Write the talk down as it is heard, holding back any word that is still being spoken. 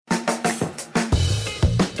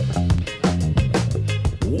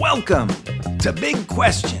Welcome to Big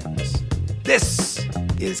Questions. This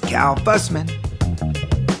is Cal Fussman.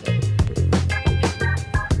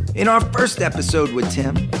 In our first episode with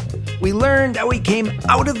Tim, we learned how he came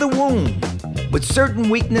out of the womb with certain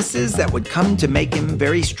weaknesses that would come to make him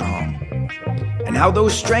very strong, and how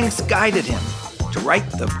those strengths guided him to write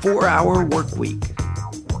the 4-Hour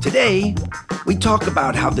Workweek. Today, we talk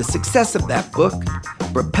about how the success of that book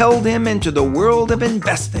propelled him into the world of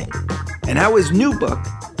investing, and how his new book,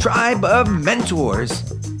 Tribe of Mentors,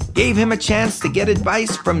 gave him a chance to get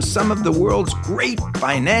advice from some of the world's great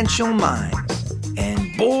financial minds.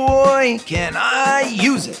 And boy, can I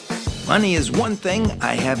use it. Money is one thing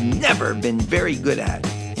I have never been very good at.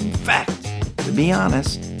 In fact, to be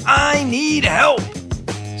honest, I need help.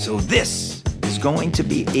 So this is going to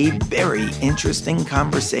be a very interesting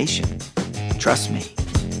conversation. Trust me.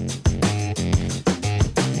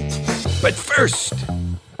 But first,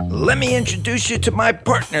 let me introduce you to my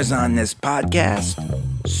partners on this podcast,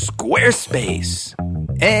 Squarespace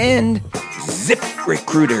and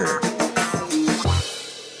ZipRecruiter.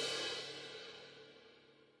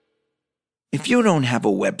 If you don't have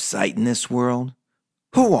a website in this world,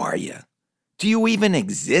 who are you? Do you even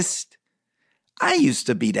exist? I used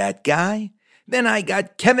to be that guy. Then I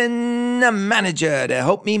got Kevin, a manager, to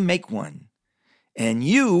help me make one. And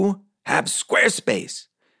you have Squarespace.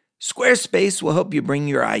 Squarespace will help you bring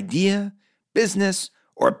your idea, business,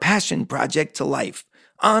 or passion project to life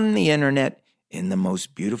on the internet in the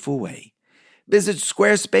most beautiful way. Visit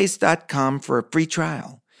squarespace.com for a free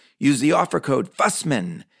trial. Use the offer code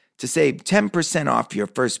FUSSMAN to save 10% off your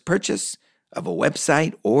first purchase of a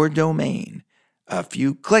website or domain. A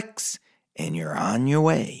few clicks and you're on your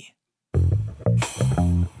way.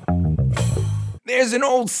 There's an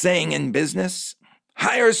old saying in business,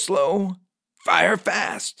 hire slow, fire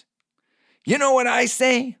fast. You know what I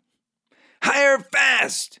say? Hire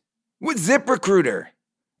fast with ZipRecruiter,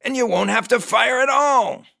 and you won't have to fire at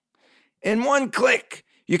all. In one click,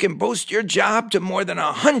 you can post your job to more than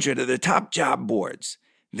 100 of the top job boards.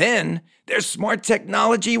 Then, their smart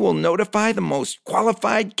technology will notify the most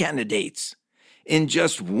qualified candidates. In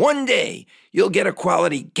just one day, you'll get a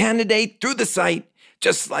quality candidate through the site,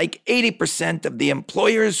 just like 80% of the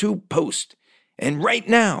employers who post. And right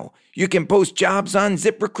now, you can post jobs on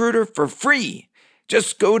ZipRecruiter for free.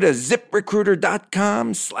 Just go to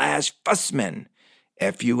ziprecruiter.com/Fussman,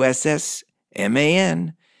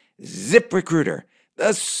 Fussman, ZipRecruiter,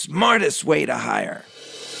 the smartest way to hire.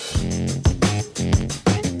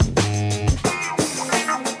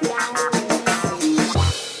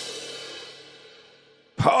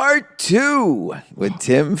 Part 2 with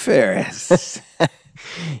Tim Ferriss.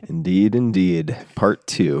 Indeed. Part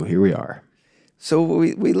 2. Here we are. So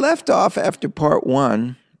we left off after part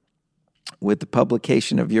 1 with the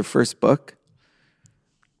publication of your first book,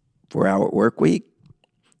 4-Hour Workweek,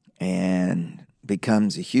 and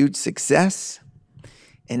becomes a huge success.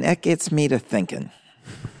 And that gets me to thinking.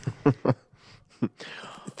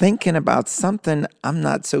 Thinking about something I'm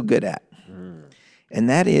not so good at. And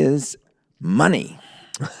that is money.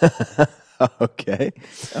 Okay.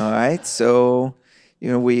 All right. So,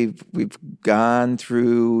 we've gone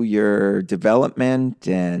through your development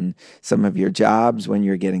and some of your jobs when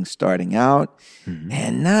you're starting out. Mm-hmm.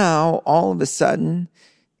 And now, all of a sudden,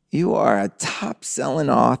 you are a top-selling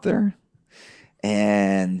author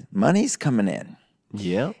and money's coming in.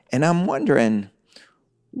 Yeah. And I'm wondering,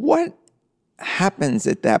 what happens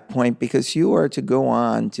at that point? Because you are to go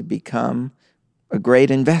on to become a great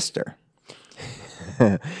investor.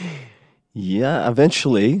 Yeah,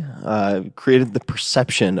 eventually created the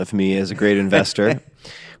perception of me as a great investor.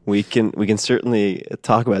 We can certainly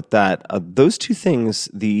talk about that. Those two things,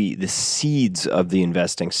 the seeds of the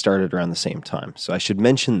investing started around the same time. So I should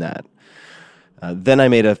mention that. Then I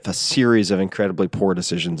made a series of incredibly poor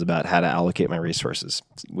decisions about how to allocate my resources,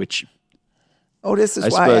 which... Oh, this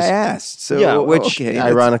is why I asked. So, yeah, which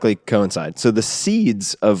ironically coincides. So the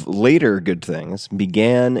seeds of later good things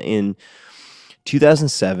began in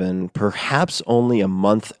 2007, perhaps only a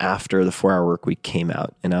month after the 4-Hour Workweek came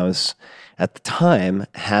out. And I was, at the time,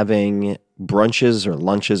 having brunches or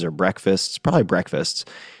lunches or breakfasts, probably breakfasts,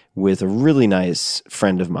 with a really nice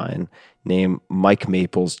friend of mine named Mike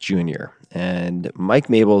Maples Jr. And Mike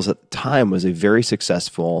Maples at the time was a very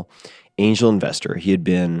successful angel investor. He had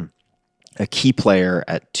been a key player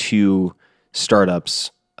at 2 startups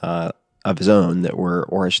of his own that were,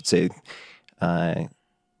 or I should say,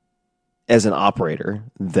 as an operator,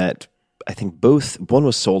 that I think one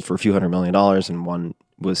was sold for a few $100 million and one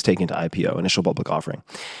was taken to IPO, initial public offering.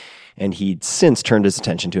 And he'd since turned his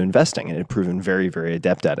attention to investing and had proven very, very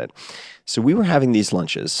adept at it. So we were having these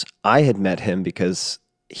lunches. I had met him because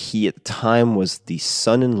he at the time was the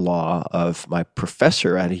son-in-law of my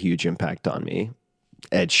professor, had a huge impact on me,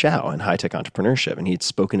 Ed Shao, in high-tech entrepreneurship, and he'd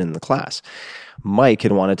spoken in the class. Mike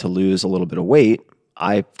had wanted to lose a little bit of weight.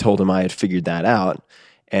 I told him I had figured that out,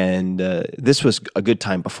 and this was a good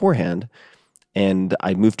time beforehand, and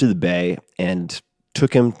I moved to the Bay and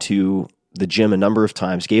took him to the gym a number of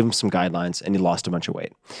times, gave him some guidelines, and he lost a bunch of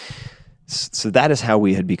weight. So that is how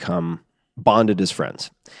we had become bonded as friends.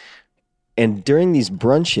 And during these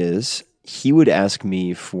brunches, he would ask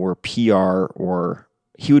me for PR, or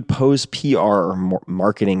he would pose PR or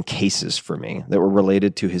marketing cases for me that were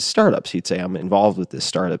related to his startups. He'd say, I'm involved with this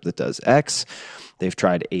startup that does X. They've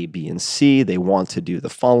tried A, B, and C. They want to do the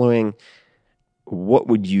following. What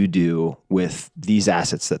would you do with these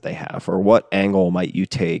assets that they have? Or what angle might you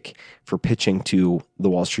take for pitching to the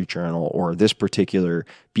Wall Street Journal or this particular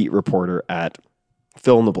beat reporter at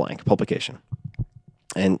fill in the blank publication?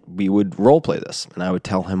 And we would role play this, and I would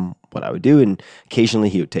tell him what I would do, and occasionally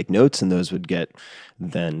he would take notes, and those would get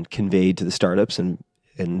then conveyed to the startups, and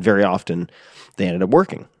very often they ended up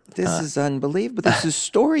working. This is unbelievable. This is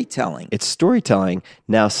storytelling. It's storytelling.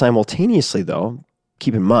 Now, simultaneously, though,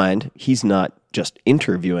 keep in mind, he's not just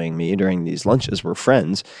interviewing me during these lunches. We're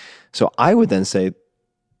friends. So I would then say,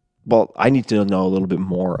 well, I need to know a little bit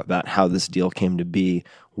more about how this deal came to be,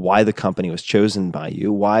 why the company was chosen by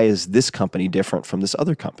you, why is this company different from this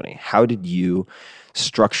other company? How did you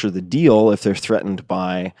structure the deal if they're threatened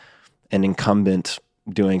by an incumbent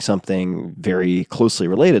doing something very closely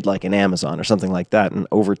related, like an Amazon or something like that? And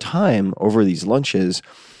over time, over these lunches,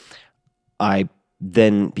 I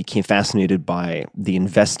then became fascinated by the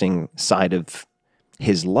investing side of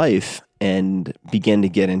his life and began to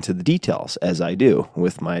get into the details, as I do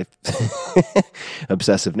with my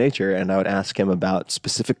obsessive nature. And I would ask him about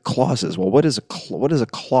specific clauses. Well, what is a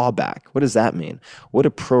clawback? What does that mean? What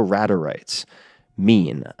do pro rata rights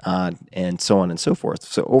mean? And so on and so forth.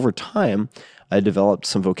 So over time, I developed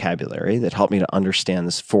some vocabulary that helped me to understand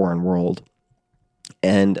this foreign world.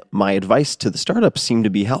 And my advice to the startups seemed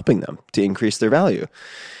to be helping them to increase their value.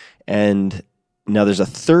 And now there's a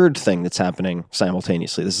third thing that's happening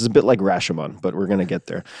simultaneously. This is a bit like Rashomon, but we're going to get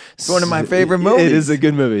there. It's one of my favorite movies. It is a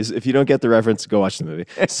good movie. If you don't get the reference, go watch the movie.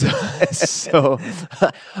 So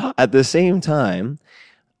at the same time,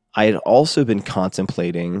 I had also been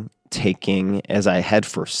contemplating taking, as I had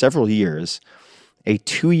for several years, a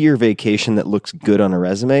 2-year vacation that looks good on a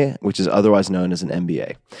resume, which is otherwise known as an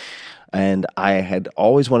MBA. And I had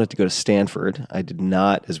always wanted to go to Stanford. I did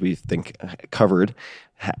not, as we think covered,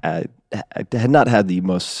 I had not had the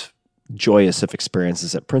most joyous of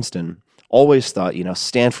experiences at Princeton. Always thought,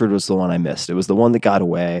 Stanford was the one I missed. It was the one that got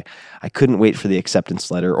away. I couldn't wait for the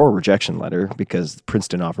acceptance letter or rejection letter because the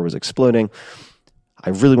Princeton offer was exploding. I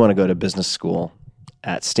really want to go to business school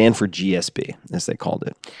at Stanford GSB, as they called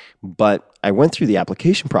it. But I went through the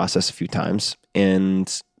application process a few times,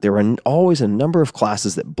 and there were always a number of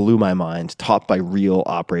classes that blew my mind, taught by real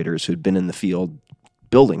operators who'd been in the field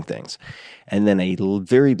building things. And then a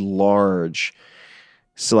very large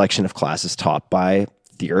selection of classes taught by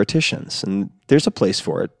theoreticians. And there's a place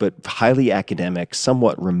for it, but highly academic,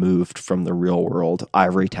 somewhat removed from the real world,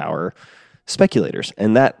 ivory tower speculators.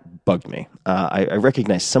 And that bugged me. I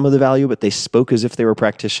recognized some of the value, but they spoke as if they were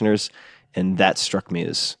practitioners, and that struck me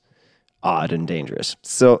as odd and dangerous.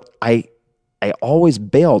 So I always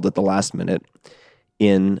bailed at the last minute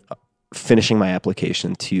in finishing my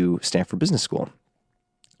application to Stanford Business School.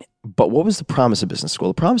 But what was the promise of business school?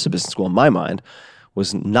 The promise of business school, in my mind,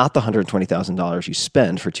 was not the $120,000 you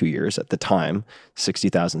spend for 2 years at the time,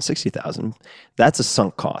 $60,000. That's a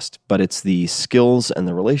sunk cost, but it's the skills and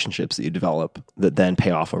the relationships that you develop that then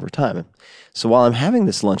pay off over time. So while I'm having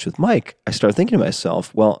this lunch with Mike, I started thinking to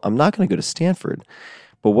myself, well, I'm not going to go to Stanford,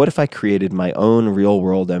 but what if I created my own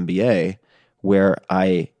real-world MBA where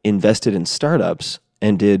I invested in startups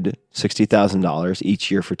and did $60,000 each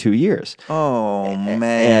year for 2 years? Oh, man.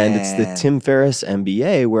 And it's the Tim Ferriss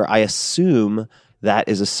MBA where I assume that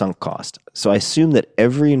is a sunk cost. So I assume that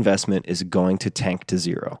every investment is going to tank to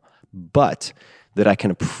zero, but that I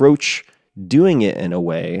can approach doing it in a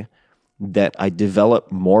way that I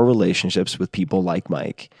develop more relationships with people like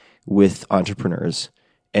Mike, with entrepreneurs,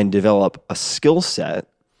 and develop a skill set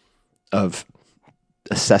of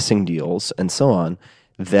assessing deals and so on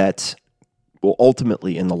that will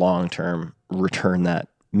ultimately, in the long term, return that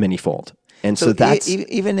manyfold. And so that's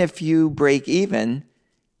even if you break even,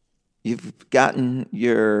 you've gotten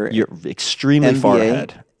you're extremely MBA. Far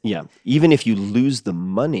ahead. Yeah. Even if you lose the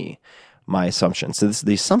money, my assumption. So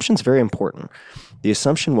the assumption's very important. The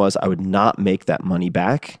assumption was I would not make that money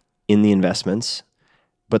back in the investments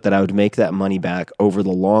but that I would make that money back over the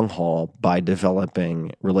long haul by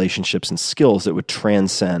developing relationships and skills that would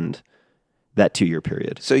transcend that 2-year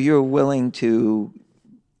period. So you're willing to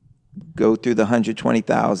go through the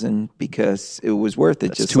 120,000 because it was worth it.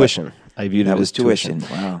 That's just tuition. I viewed it as tuition.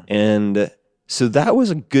 Wow. And so that was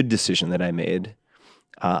a good decision that I made.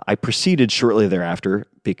 I proceeded shortly thereafter,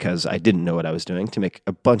 because I didn't know what I was doing, to make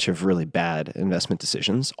a bunch of really bad investment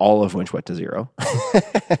decisions, all of which went to zero.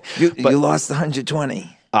 You lost the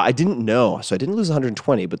 120. I didn't know, so I didn't lose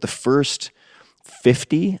 120, but the first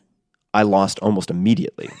 50, I lost almost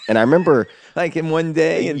immediately. And I remember... like in one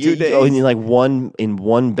day, in 2 days? Oh, in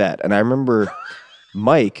one bet. And I remember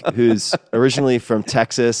Mike, who's originally from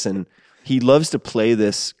Texas, and he loves to play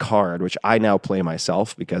this card, which I now play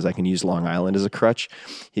myself because I can use Long Island as a crutch.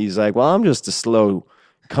 He's like, well, I'm just a slow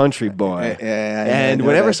country boy. And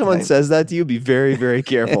whenever someone says that to you, be very, very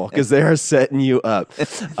careful, because they are setting you up.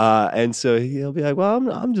 And so he'll be like, well,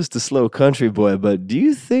 I'm just a slow country boy, but do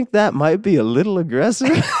you think that might be a little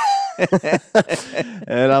aggressive?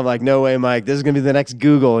 And I'm like, no way, Mike, this is going to be the next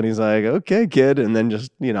Google. And he's like, okay, kid. And then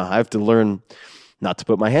just, I have to learn not to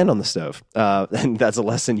put my hand on the stove. And that's a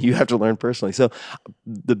lesson you have to learn personally. So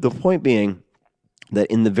the point being that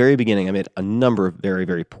in the very beginning, I made a number of very,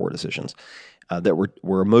 very poor decisions that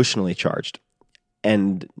were emotionally charged.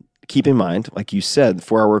 And keep in mind, like you said,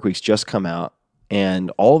 4-Hour Workweek's just come out, and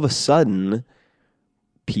all of a sudden,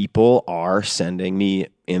 people are sending me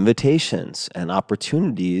invitations and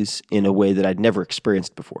opportunities in a way that I'd never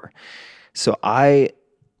experienced before. So I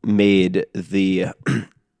made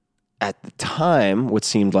at the time, what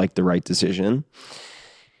seemed like the right decision,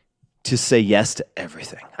 to say yes to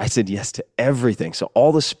everything. I said yes to everything. So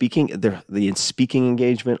all the speaking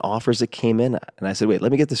engagement offers that came in, and I said, wait,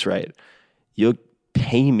 let me get this right. You'll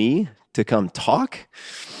pay me to come talk?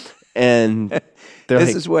 And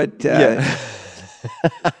this is what General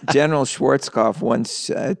Schwarzkopf once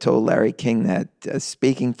told Larry King, that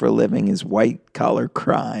speaking for a living is white-collar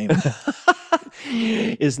crime.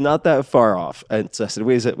 Is not that far off. And so I said,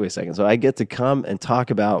 wait a second. So I get to come and talk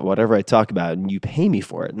about whatever I talk about, and you pay me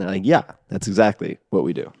for it. And they're like, yeah, that's exactly what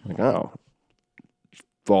we do. I'm like, oh,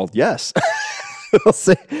 well, yes.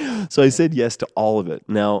 So I said yes to all of it.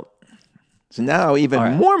 Now, so now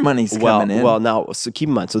even more money's coming in. Well, now, so keep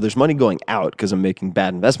in mind, so there's money going out because I'm making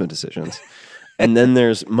bad investment decisions. And then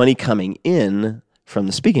there's money coming in from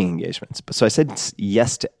the speaking engagements. So I said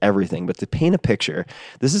yes to everything. But to paint a picture,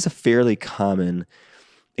 this is a fairly common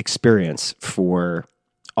experience for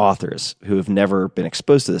authors who have never been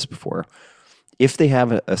exposed to this before. If they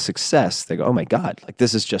have a success, they go, oh my God, like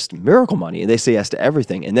this is just miracle money. And they say yes to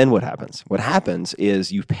everything. And then what happens? What happens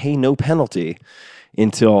is you pay no penalty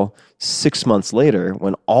until 6 months later,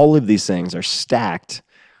 when all of these things are stacked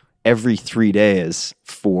every 3 days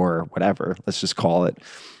for whatever, let's just call it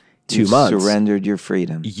 2 months. Surrendered your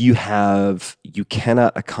freedom. You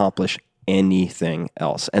cannot accomplish anything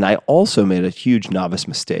else. And I also made a huge novice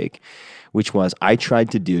mistake, which was I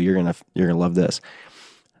tried to do, you're gonna love this.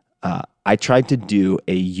 I tried to do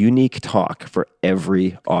a unique talk for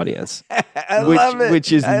every audience. love it.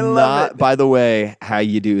 Which is not, by the way,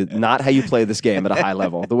 not how you play this game at a high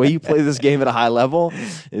level. The way you play this game at a high level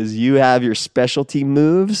is you have your specialty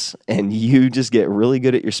moves, and you just get really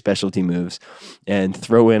good at your specialty moves and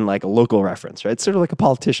throw in like a local reference, right? It's sort of like a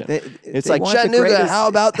politician. It's like, Chattanooga, how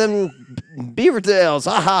about them beaver tails?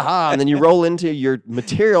 Ha ha ha. And then you roll into your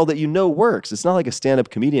material that you know works. It's not like a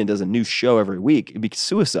stand-up comedian does a new show every week. It'd be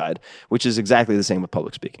suicide, which is exactly the same with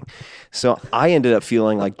public speaking. So I ended up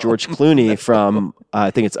feeling like George Clooney from,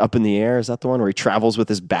 I think it's Up in the Air. Is that the one where he travels with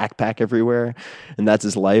his backpack everywhere? And that's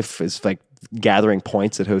his life, is like gathering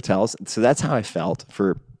points at hotels. So that's how I felt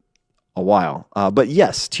for a while. But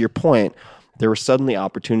yes, to your point, there were suddenly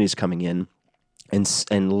opportunities coming in,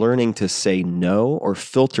 and learning to say no or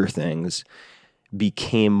filter things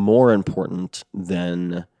became more important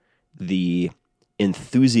than the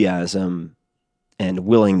enthusiasm and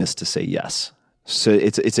willingness to say yes. So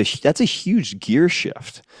that's a huge gear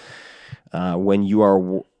shift when you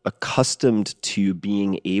are accustomed to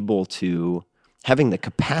being able to having the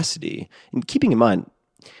capacity, and keeping in mind,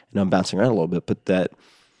 and I'm bouncing around a little bit, but that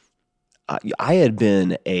I had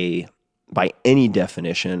been by any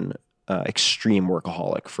definition, extreme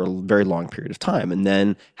workaholic for a very long period of time, and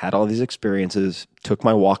then had all these experiences, took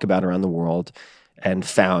my walkabout around the world, and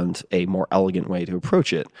found a more elegant way to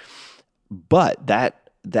approach it. But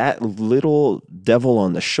that little devil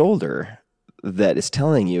on the shoulder that is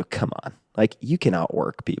telling you, come on, like you can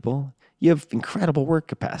outwork people. you have incredible work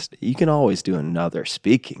capacity. You can always do another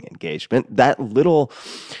speaking engagement. That little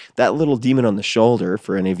demon on the shoulder,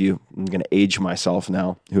 for any of you, I'm going to age myself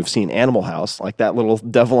now, who have seen Animal House, like that little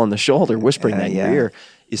devil on the shoulder whispering that in your ear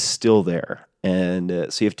is still there. And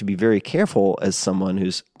so you have to be very careful as someone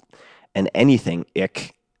who's an anything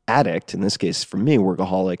ick addict, in this case for me,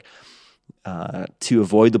 workaholic, to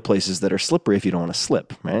avoid the places that are slippery if you don't want to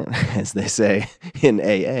slip, right? As they say in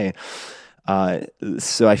AA.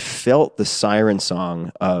 So I felt the siren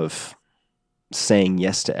song of saying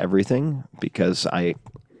yes to everything because I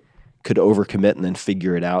could overcommit and then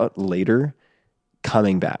figure it out later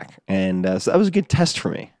coming back. And so that was a good test for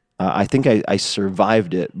me. I think I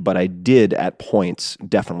survived it, but I did at points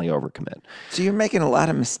definitely overcommit. So you're making a lot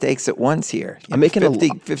of mistakes at once here. I'm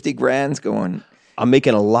making 50 grand's going. I'm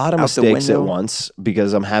making a lot of mistakes at once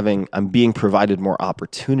because I'm being provided more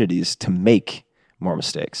opportunities to make more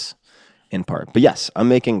mistakes in part. But yes, I'm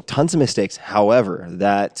making tons of mistakes. However,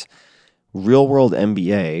 that real world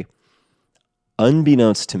MBA,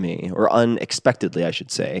 unbeknownst to me, or unexpectedly, I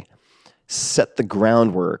should say, set the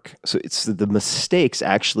groundwork. So it's the mistakes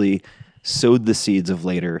actually sowed the seeds of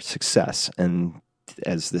later success. And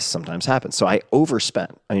as this sometimes happens. So I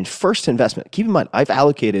overspent. I mean, first investment, keep in mind, I've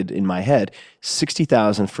allocated in my head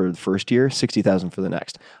 $60,000 for the first year, $60,000 for the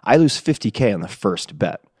next. I lose $50K on the first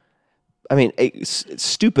bet. I mean, it's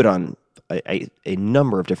stupid on a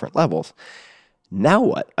number of different levels. Now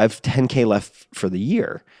what? I have $10K left for the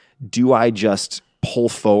year. Do I just pull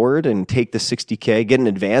forward and take the $60K, get an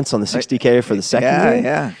advance on the $60K for the second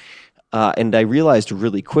year? Yeah. And I realized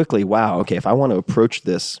really quickly, wow, okay, if I want to approach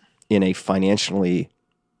this in a financially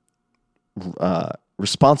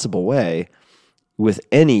responsible way with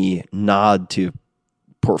any nod to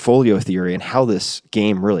portfolio theory and how this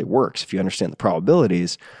game really works, if you understand the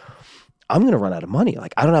probabilities, I'm going to run out of money.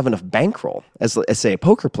 Like, I don't have enough bankroll as say a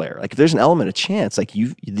poker player. Like, if there's an element of chance, like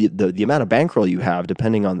the amount of bankroll you have,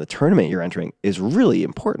 depending on the tournament you're entering, is really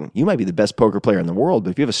important. You might be the best poker player in the world,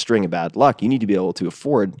 but if you have a string of bad luck, you need to be able to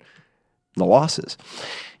afford the losses.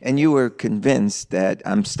 And you were convinced that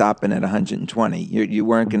I'm stopping at 120. You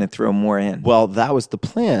weren't going to throw more in. Well, that was the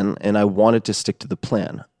plan, and I wanted to stick to the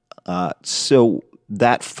plan. So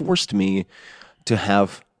that forced me to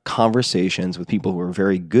have conversations with people who are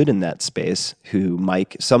very good in that space, who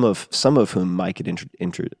some of whom Mike had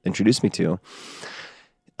introduced me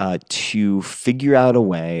to figure out a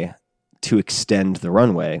way to extend the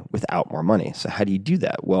runway without more money. So how do you do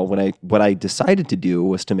that? Well, what I decided to do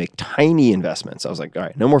was to make tiny investments. I was like, all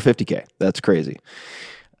right, no more 50K. That's crazy.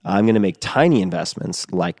 I'm going to make tiny investments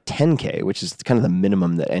like 10K, which is kind of the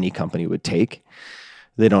minimum that any company would take.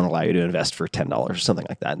 They don't allow you to invest for $10 or something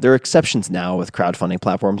like that. There are exceptions now with crowdfunding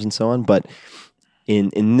platforms and so on, but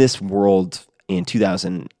in this world, in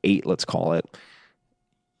 2008, let's call it,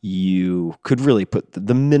 you could really put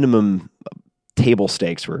the minimum table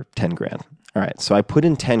stakes were 10 grand. All right. So I put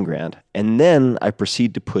in 10 grand and then I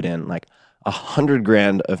proceed to put in like 100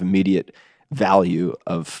 grand of immediate value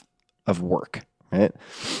of work, right?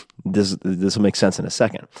 This will make sense in a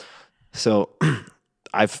second. So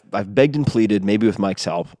I've begged and pleaded, maybe with Mike's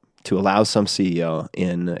help, to allow some CEO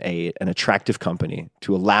in an attractive company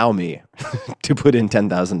to allow me to put in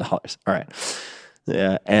 $10,000. All right.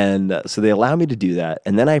 Yeah, and so they allow me to do that,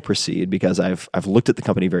 and then I proceed because I've looked at the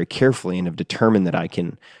company very carefully and have determined that I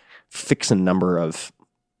can fix a number of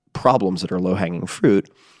problems that are low-hanging fruit.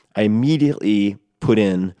 I immediately put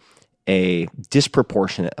in a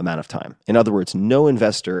disproportionate amount of time. In other words, no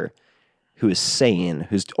investor who is sane,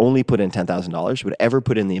 who's only put in $10,000, would ever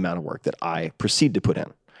put in the amount of work that I proceed to put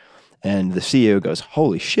in. And the CEO goes,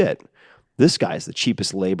 holy shit, this guy's the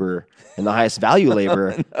cheapest labor and the highest value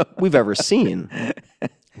labor we've ever seen.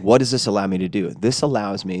 What does this allow me to do? This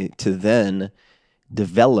allows me to then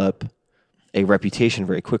develop a reputation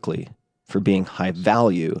very quickly for being high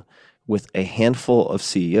value with a handful of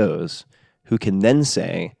CEOs who can then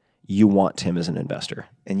say, you want him as an investor.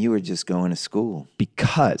 And you were just going to school.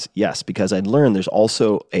 Because I'd learned there's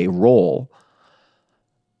also a role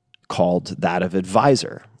called that of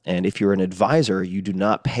advisor. And if you're an advisor, you do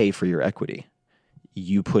not pay for your equity.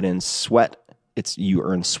 You put in sweat. You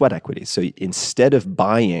earn sweat equity. So instead of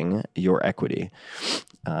buying your equity,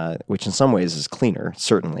 which in some ways is cleaner,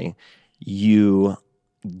 certainly, you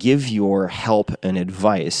give your help and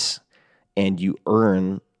advice, and you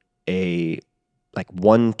earn a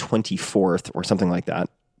 1/24th or something like that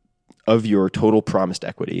of your total promised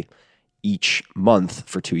equity each month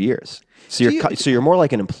for 2 years. So you're more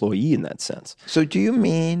like an employee in that sense. So do you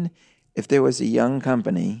mean if there was a young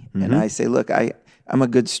company and I say, look, I'm a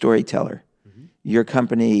good storyteller. Your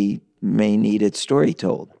company may need its story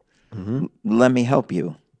told. Let me help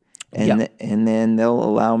you. And and then they'll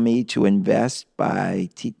allow me to invest by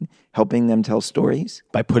helping them tell stories?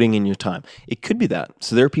 By putting in your time. It could be that.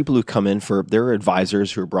 So there are people who come in there are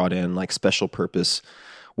advisors who are brought in like special purpose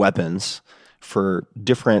weapons for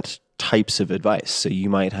different types of advice. So you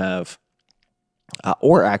might have,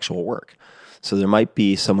 or actual work. So there might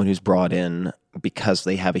be someone who's brought in because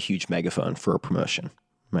they have a huge megaphone for a promotion,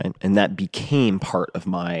 right? And that became part of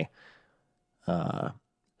my,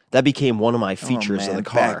 that became one of my features of the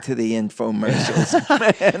car. Back to the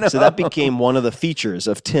infomercials. So that became one of the features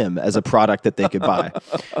of Tim as a product that they could buy,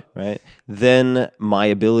 right? Then my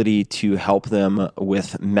ability to help them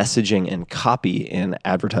with messaging and copy in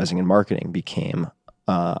advertising and marketing became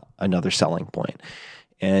another selling point.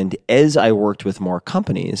 And as I worked with more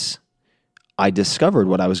companies, I discovered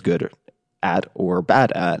what I was good at or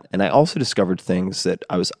bad at. And I also discovered things that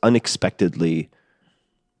I was unexpectedly,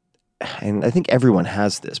 and I think everyone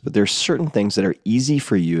has this, but there's certain things that are easy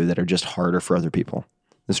for you that are just harder for other people.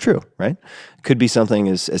 It's true, right? It could be something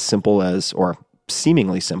as simple as, or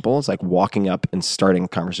seemingly simple, as like walking up and starting a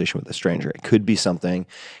conversation with a stranger. It could be something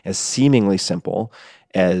as seemingly simple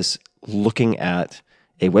as looking at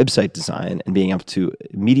a website design and being able to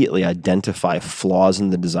immediately identify flaws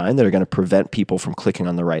in the design that are going to prevent people from clicking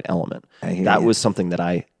on the right element. That was something that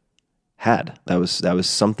I had. That was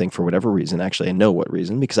something for whatever reason. Actually, I know what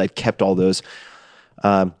reason, because I'd kept all those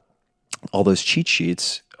cheat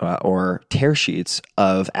sheets or tear sheets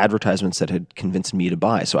of advertisements that had convinced me to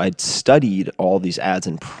buy. So I'd studied all these ads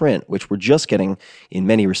in print, which were just getting, in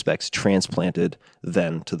many respects, transplanted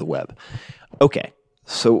then to the web. Okay,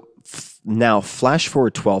 so now flash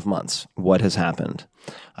forward 12 months. What has happened?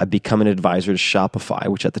 I've become an advisor to Shopify,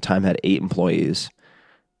 which at the time had 8 employees.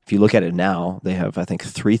 If you look at it now, they have, I think,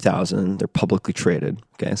 3,000. They're publicly traded.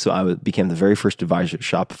 Okay, so I became the very first advisor to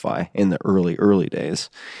Shopify in the early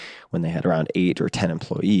days when they had around 8 or 10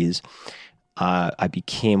 employees. I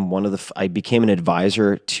became an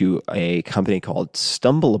advisor to a company called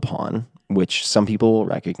StumbleUpon, which some people will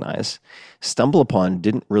recognize. StumbleUpon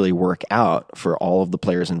didn't really work out for all of the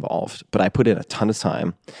players involved, but I put in a ton of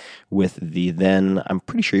time with I'm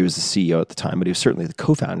pretty sure he was the CEO at the time, but he was certainly the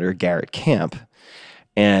co-founder, Garrett Camp.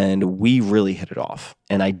 And we really hit it off.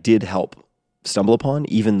 And I did help StumbleUpon,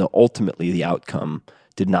 even though ultimately the outcome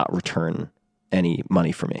did not return any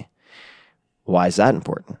money for me. Why is that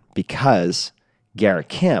important? Because Garrett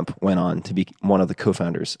Camp went on to be one of the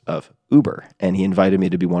co-founders of Uber, and he invited me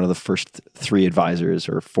to be one of the first 3 advisors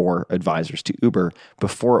or 4 advisors to Uber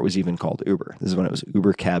before it was even called Uber. This is when it was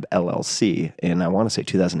Uber Cab LLC in, I want to say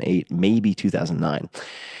 2008, maybe 2009.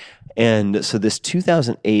 And so this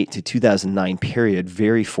 2008 to 2009 period,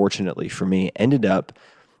 very fortunately for me, ended up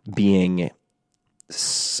being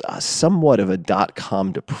somewhat of a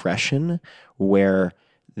dot-com depression where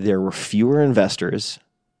there were fewer investors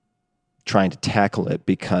trying to tackle it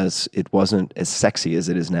because it wasn't as sexy as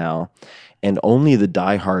it is now, and only the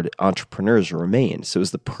diehard entrepreneurs remained. So it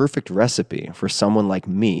was the perfect recipe for someone like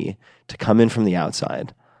me to come in from the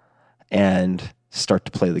outside and start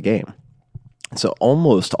to play the game. So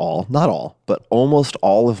almost all, not all, but almost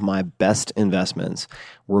all of my best investments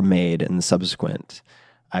were made in the subsequent,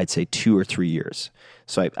 I'd say 2 or 3 years.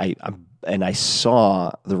 So I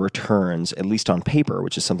saw the returns, at least on paper,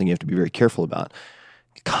 which is something you have to be very careful about,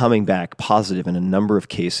 coming back positive in a number of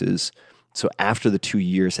cases. So after the 2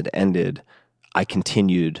 years had ended, I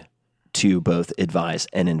continued to both advise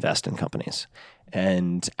and invest in companies.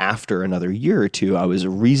 And after another year or two, I was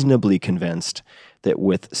reasonably convinced that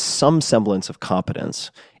with some semblance of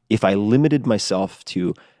competence, if I limited myself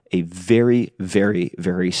to a very, very,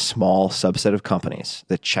 very small subset of companies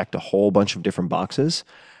that checked a whole bunch of different boxes,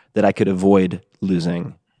 that I could avoid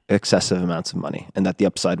losing excessive amounts of money and that the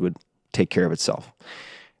upside would take care of itself.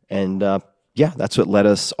 And that's what led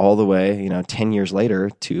us all the way, 10 years later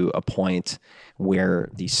to a point where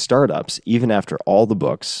these startups, even after all the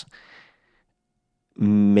books,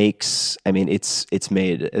 it's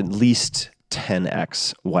made at least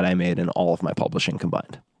 10x what I made in all of my publishing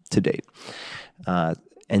combined to date.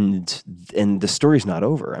 And the story's not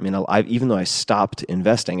over. Even though I stopped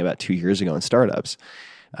investing about 2 years ago in startups,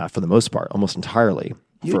 for the most part, almost entirely.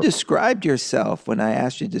 You described yourself, when I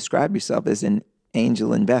asked you to describe yourself, as an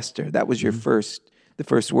angel investor. That was your the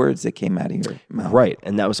first words that came out of your mouth. Right.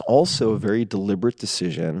 And that was also a very deliberate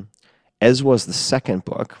decision, as was the second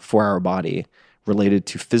book, 4 Hour Body, related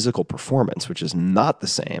to physical performance, which is not the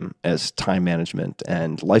same as time management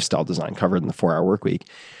and lifestyle design covered in the 4 Hour Workweek,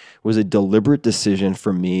 was a deliberate decision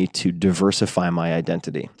for me to diversify my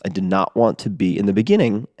identity. I did not want to be, in the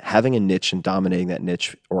beginning, having a niche and dominating that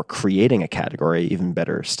niche or creating a category, even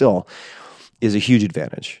better still, is a huge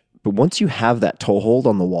advantage. But once you have that toehold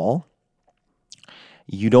on the wall,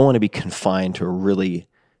 you don't want to be confined to a really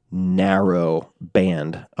narrow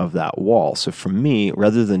band of that wall. So for me,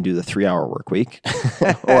 rather than do the 3-hour work week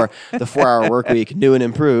or the 4-hour work week, new and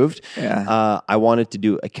improved, I wanted to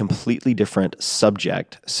do a completely different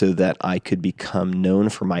subject so that I could become known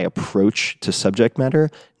for my approach to subject matter,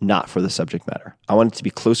 not for the subject matter. I wanted to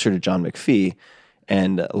be closer to John McPhee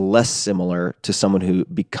and less similar to someone who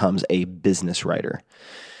becomes a business writer.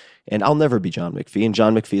 And I'll never be John McPhee, and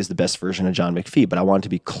John McPhee is the best version of John McPhee, but I want to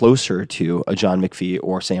be closer to a John McPhee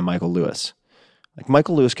or, say, a Michael Lewis. Like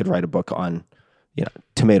Michael Lewis could write a book on,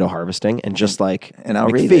 tomato harvesting, and just like and I'll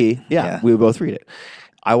McPhee, read it. Yeah, we would both read it.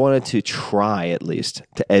 I wanted to try at least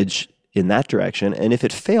to edge in that direction, and if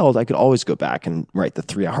it failed, I could always go back and write the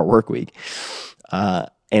 3-hour work week.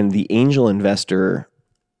 And the angel investor,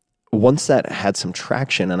 once that had some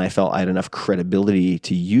traction and I felt I had enough credibility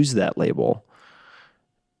to use that label,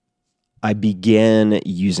 I began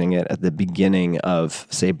using it at the beginning of,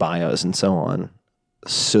 say, bios and so on,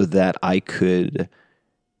 so that I could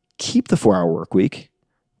keep the 4-hour work week,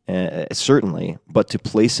 certainly, but to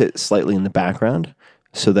place it slightly in the background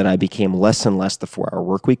so that I became less and less the 4-hour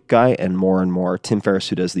work week guy and more Tim Ferriss,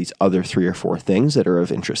 who does these other 3 or 4 things that are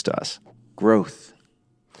of interest to us. Growth.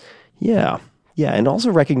 Yeah. And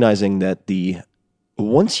also recognizing that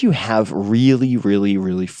once you have really, really,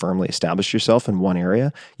 really firmly established yourself in one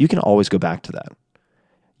area, you can always go back to that.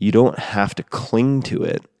 You don't have to cling to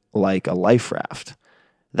it like a life raft.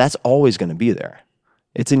 That's always going to be there.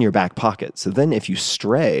 It's in your back pocket. So then if you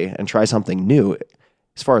stray and try something new,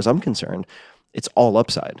 as far as I'm concerned, it's all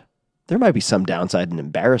upside. There might be some downside and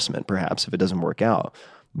embarrassment, perhaps, if it doesn't work out.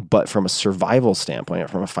 But from a survival standpoint,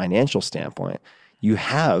 from a financial standpoint, you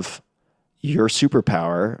have your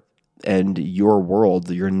superpower and your world,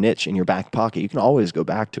 your niche in your back pocket. You can always go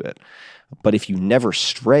back to it. But if you never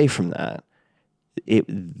stray from that,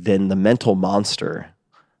 then the mental monster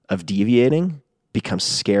of deviating becomes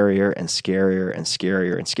scarier and scarier and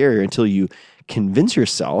scarier and scarier until you convince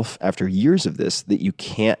yourself after years of this that you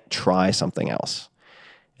can't try something else.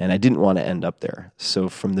 And I didn't want to end up there. So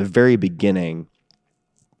from the very beginning,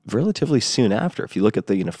 relatively soon after, if you look at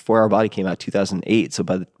the 4-Hour Body came out 2008. So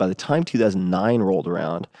by the time 2009 rolled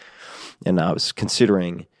around, and I was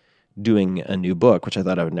considering doing a new book, which I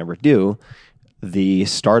thought I would never do, the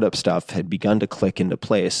startup stuff had begun to click into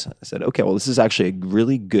place. I said, okay, well, this is actually a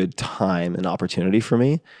really good time and opportunity for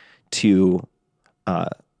me to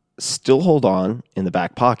still hold on in the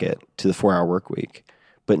back pocket to the 4-hour work week,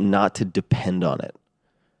 but not to depend on it.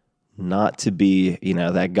 Not to be,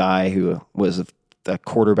 that guy who was the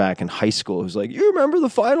quarterback in high school who's like, you remember the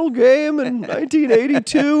final game in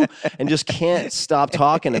 1982? And just can't stop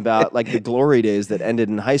talking about like the glory days that ended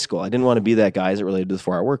in high school. I didn't want to be that guy as it related to the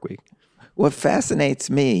 4-hour work week. What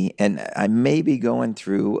fascinates me, and I may be going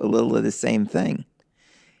through a little of the same thing,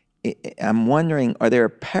 I'm wondering, are there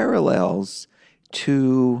parallels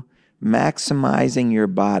to maximizing your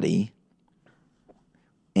body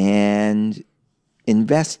and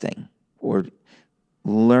investing or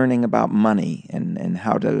learning about money and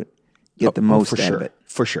how to get the most out of it?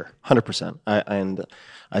 For sure, 100%. And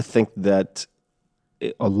I think that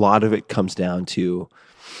a lot of it comes down to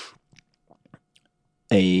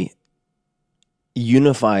a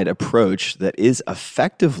unified approach that is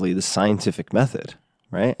effectively the scientific method,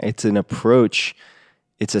 right? It's an approach.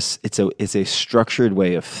 It's a structured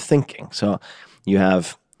way of thinking. So you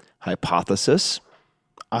have hypothesis.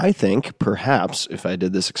 I think perhaps if I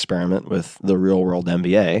did this experiment with the real world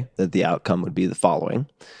MBA, that the outcome would be the following.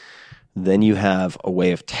 Then you have a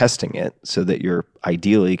way of testing it so that you're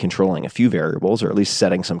ideally controlling a few variables or at least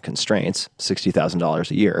setting some constraints,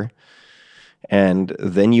 $60,000 a year. And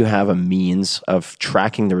then you have a means of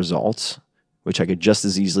tracking the results, which I could just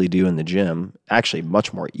as easily do in the gym, actually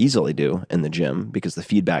much more easily do in the gym because the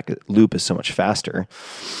feedback loop is so much faster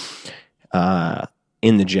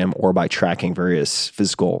in the gym or by tracking various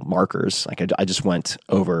physical markers. Like I just went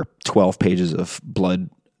over 12 pages of blood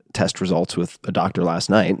test results with a doctor last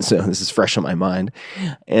night, so this is fresh on my mind.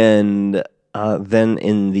 And then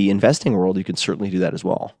in the investing world, you can certainly do that as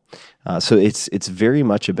well. So it's very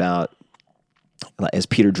much about, as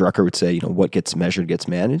Peter Drucker would say, what gets measured gets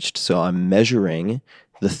managed. So I'm measuring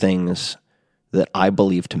the things that I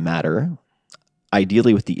believe to matter,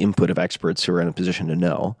 ideally with the input of experts who are in a position to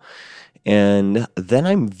know. And then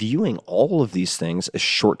I'm viewing all of these things as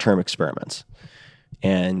short-term experiments.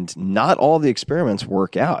 And not all the experiments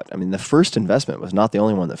work out. I mean, the first investment was not the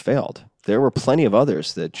only one that failed. There were plenty of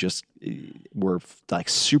others that just were like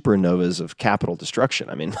supernovas of capital destruction.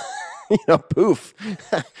 I mean, poof,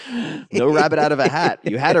 no rabbit out of a hat.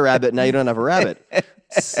 You had a rabbit, now you don't have a rabbit.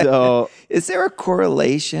 So Is there a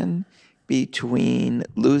correlation between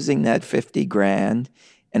losing that 50 grand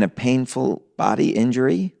and a painful body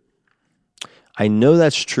injury? I know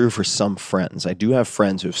that's true for some friends. I do have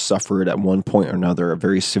friends who've suffered at one point or another a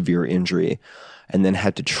very severe injury and then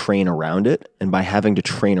had to train around it. And by having to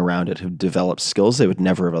train around it, have developed skills they would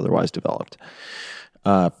never have otherwise developed.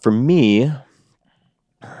 For me,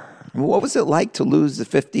 What was it like to lose the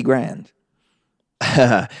 50 grand?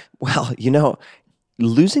 well,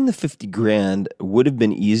 losing the 50 grand would have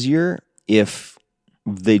been easier if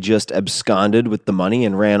they just absconded with the money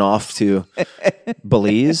and ran off to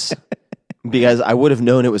Belize, because I would have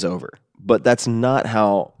known it was over. But that's not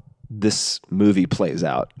how this movie plays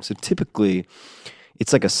out. So typically,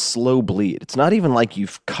 it's like a slow bleed. It's not even like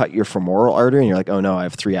you've cut your femoral artery and you're like, oh no, I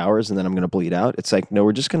have 3 hours and then I'm going to bleed out. It's like, no,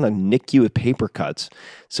 we're just going to nick you with paper cuts.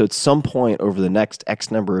 So at some point over the next X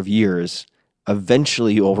number of years,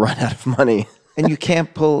 eventually you'll run out of money. And you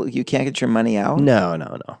can't get your money out?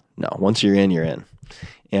 No. Once you're in, you're in.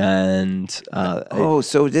 And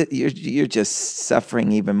so you're just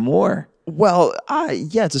suffering even more. well,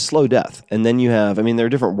 yeah, it's a slow death. And then you have, there are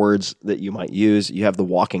different words that you might use. You have the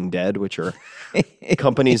Walking Dead, which are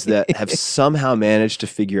companies that have somehow managed to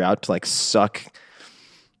figure out to suck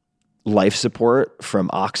life support from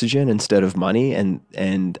oxygen instead of money. And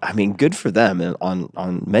good for them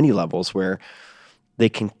on many levels, where they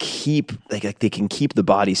can keep the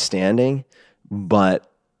body standing, but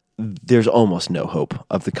there's almost no hope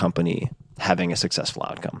of the company having a successful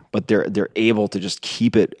outcome. But they're able to just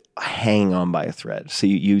keep it hanging on by a thread. So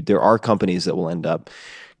there are companies that will end up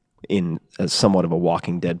in somewhat of a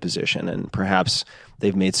Walking Dead position, and perhaps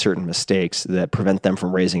they've made certain mistakes that prevent them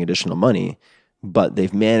from raising additional money, but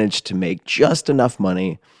they've managed to make just enough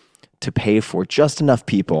money to pay for just enough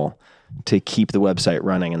people to keep the website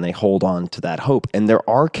running, and they hold on to that hope. And there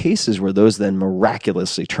are cases where those then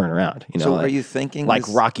miraculously turn around. So are you thinking like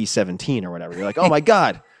Rocky 17 or whatever? You're like, oh my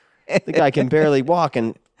God, the guy can barely walk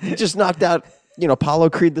and he just knocked out, Apollo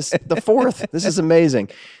Creed the fourth. This is amazing.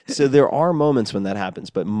 So there are moments when that happens,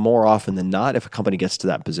 but more often than not, if a company gets to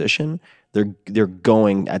that position, they're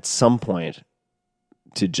going at some point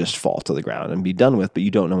to just fall to the ground and be done with, but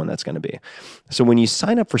you don't know when that's going to be. So when you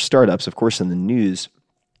sign up for startups, of course, in the news,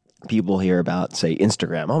 people hear about, say,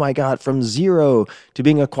 Instagram. Oh my God, from zero to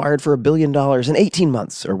being acquired for $1 billion in 18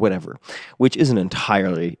 months or whatever, which isn't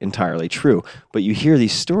entirely true. But you hear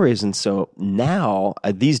these stories, and so now,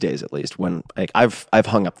 these days at least, when I've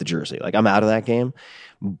hung up the jersey, I'm out of that game.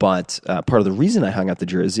 But part of the reason I hung up the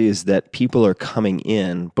jersey is that people are coming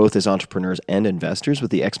in, both as entrepreneurs and investors,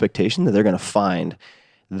 with the expectation that they're going to find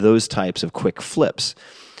those types of quick flips.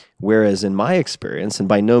 Whereas in my experience, and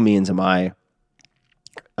by no means am I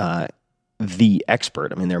the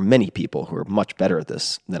expert. There are many people who are much better at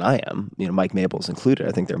this than I am. Mike Mabel's included.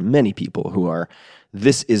 I think there are many people who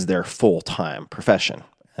this is their full-time profession,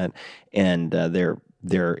 and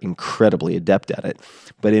they're incredibly adept at it.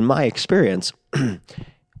 But in my experience,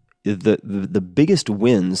 the biggest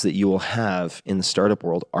wins that you will have in the startup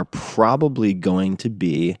world are probably going to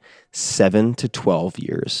be 7 to 12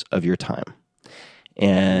 years of your time,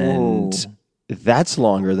 and that's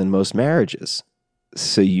longer than most marriages.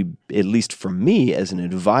 So at least for me as an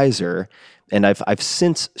advisor, and I've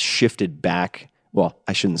since shifted back. Well,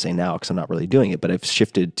 I shouldn't say now because I'm not really doing it, but I've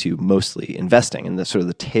shifted to mostly investing, and the sort of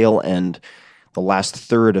the tail end, the last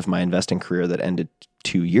third of my investing career that ended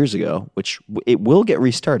 2 years ago, which it will get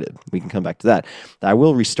restarted. We can come back to that. I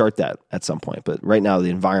will restart that at some point, but right now the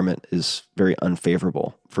environment is very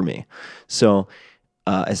unfavorable for me. So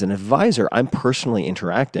as an advisor, I'm personally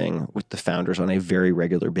interacting with the founders on a very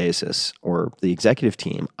regular basis, or the executive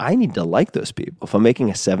team. I need to like those people. If I'm making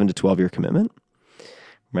a 7 to 12 year commitment,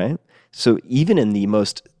 right? So even in the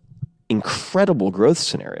most incredible growth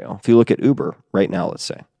scenario, if you look at Uber right now, let's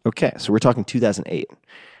say, okay, so we're talking 2008,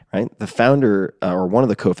 right? The founder, or one of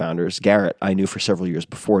the co-founders, Garrett, I knew for several years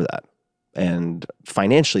before that. And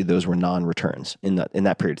financially, those were non-returns in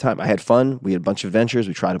that period of time. I had fun. We had a bunch of ventures.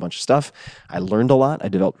 We tried a bunch of stuff. I learned a lot. I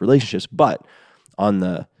developed relationships. But on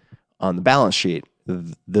the balance sheet,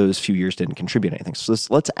 those few years didn't contribute anything. So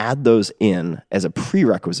let's add those in as a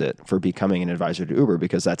prerequisite for becoming an advisor to Uber,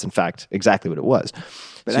 because that's in fact exactly what it was.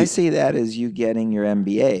 But I see that as you getting your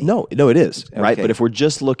MBA. No, it is, right? But if we're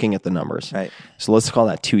just looking at the numbers, right? So let's call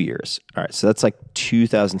that 2 years. All right, so that's like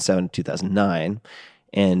 2007 to 2009,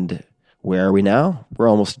 and where are we now? We're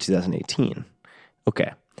almost to 2018.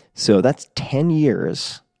 Okay, so that's 10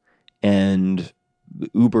 years, and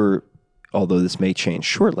Uber, although this may change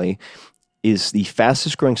shortly, is the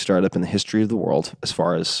fastest growing startup in the history of the world, as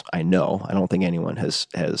far as I know. I don't think anyone has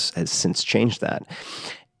since changed that.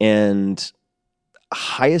 And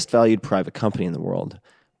highest valued private company in the world,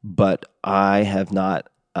 but I have not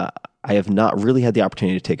really had the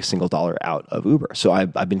opportunity to take a single dollar out of Uber. So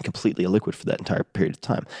I've been completely illiquid for that entire period of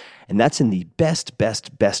time. And that's in the best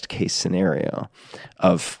case scenario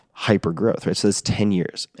of hyper growth, right? So that's 10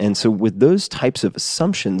 years. And so with those types of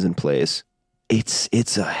assumptions in place,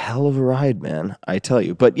 it's a hell of a ride, man, I tell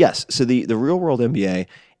you. But yes, so the real world MBA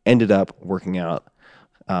ended up working out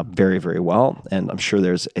very, very well. And I'm sure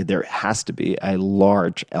there has to be a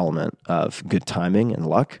large element of good timing and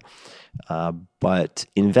luck. But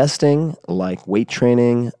investing, like weight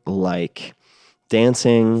training, like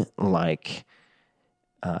dancing, like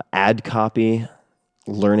ad copy,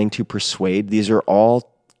 learning to persuade, these are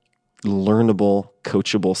all learnable,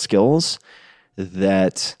 coachable skills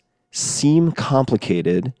that seem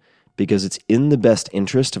complicated because it's in the best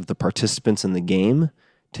interest of the participants in the game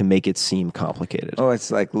to make it seem complicated. Oh, it's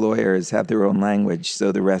like lawyers have their own language,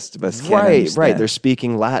 so the rest of us can't understand. Right. They're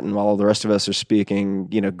speaking Latin while the rest of us are speaking,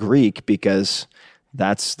 Greek, because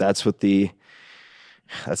that's to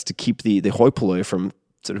keep the hoi polloi from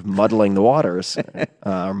sort of muddling the waters,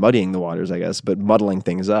 or muddying the waters, I guess, but muddling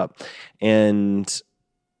things up. And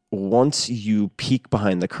once you peek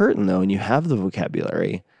behind the curtain, though, and you have the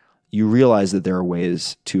vocabulary, you realize that there are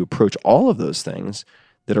ways to approach all of those things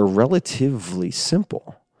that are relatively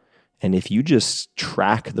simple. And if you just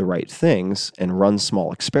track the right things and run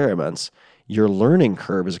small experiments, your learning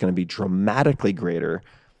curve is going to be dramatically greater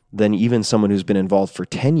than even someone who's been involved for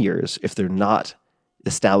 10 years if they're not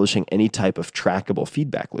establishing any type of trackable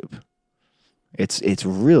feedback loop. It's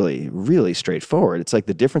really, really straightforward. It's like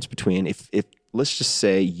the difference between if let's just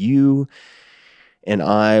say you and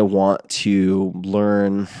I want to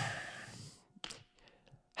learn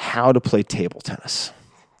how to play table tennis.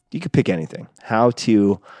 You could pick anything.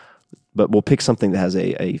 But we'll pick something that has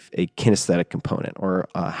a kinesthetic component, or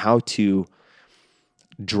how to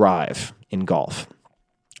drive in golf.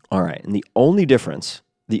 All right. And the only difference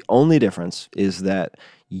is that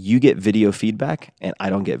you get video feedback and I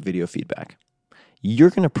don't get video feedback. You're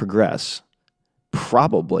going to progress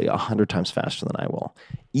probably 100 times faster than I will.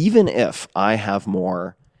 Even if I have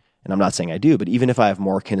more, and I'm not saying I do, but even if I have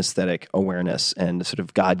more kinesthetic awareness and sort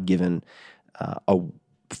of God-given a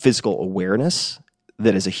physical awareness,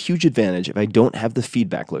 that is a huge advantage. If I don't have the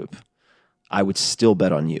feedback loop, I would still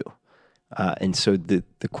bet on you. And so the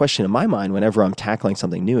question in my mind whenever I'm tackling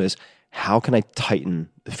something new is, how can I tighten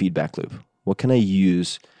the feedback loop? What can I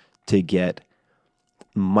use to get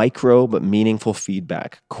micro but meaningful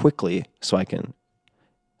feedback quickly so I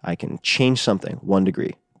can change something 1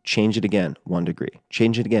 degree, change it again 1 degree,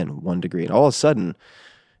 change it again 1 degree. And all of a sudden,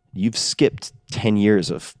 you've skipped 10 years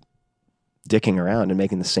of dicking around and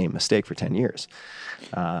making the same mistake for 10 years.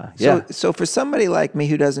 So for somebody like me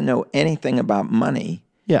who doesn't know anything about money,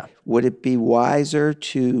 would it be wiser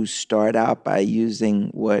to start out by using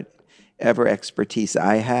whatever expertise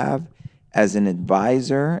I have as an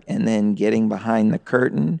advisor and then getting behind the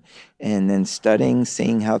curtain and then studying,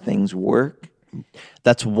 seeing how things work?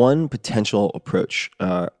 That's one potential approach.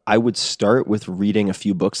 I would start with reading a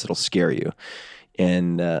few books that'll scare you.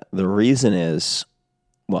 And the reason is,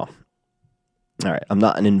 well, all right, I'm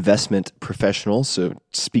not an investment professional, so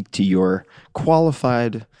speak to your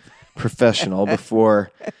qualified professional before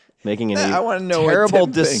making any terrible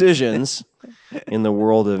decisions in the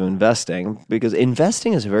world of investing, because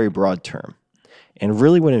investing is a very broad term. And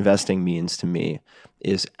really what investing means to me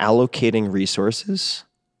is allocating resources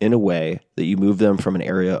in a way that you move them from an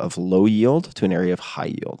area of low yield to an area of high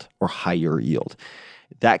yield or higher yield.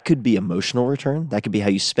 That could be emotional return. That could be how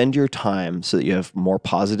you spend your time so that you have more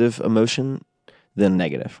positive emotion than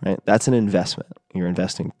negative, right? That's an investment. You're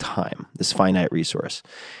investing time, this finite resource.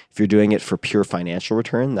 If you're doing it for pure financial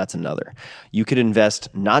return, that's another. You could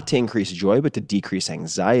invest not to increase joy, but to decrease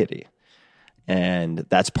anxiety. And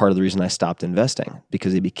that's part of the reason I stopped investing,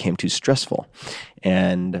 because it became too stressful.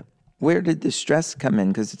 And where did the stress come in?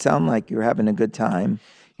 Because it sounded like you're having a good time.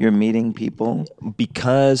 You're meeting people.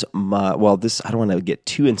 Because I don't want to get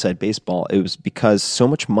too inside baseball. It was because so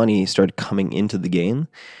much money started coming into the game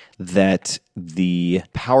that the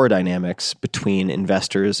power dynamics between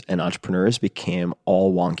investors and entrepreneurs became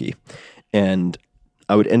all wonky. And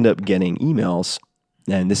I would end up getting emails,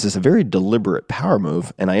 and this is a very deliberate power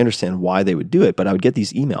move, and I understand why they would do it, but I would get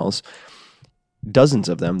these emails, dozens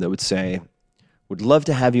of them, that would say, would love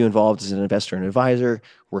to have you involved as an investor and advisor.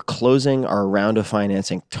 We're closing our round of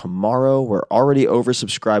financing tomorrow. We're already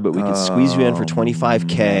oversubscribed, but we can squeeze you in for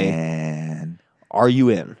 $25K. Man. Are you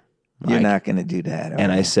in? You're not going to do that.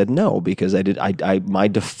 And I said no, because my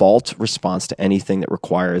default response to anything that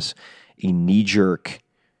requires a knee-jerk,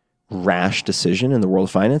 rash decision in the world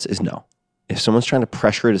of finance is no. If someone's trying to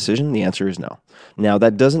pressure a decision, the answer is no. Now,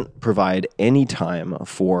 that doesn't provide any time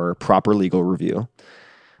for proper legal review,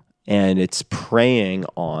 and it's preying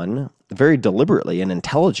on, very deliberately and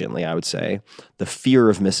intelligently, I would say, the fear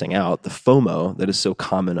of missing out, the FOMO that is so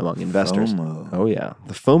common among investors. FOMO. Oh, yeah.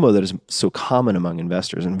 The FOMO that is so common among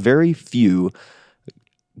investors, and very few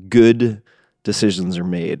good decisions are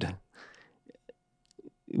made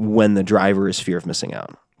when the driver is fear of missing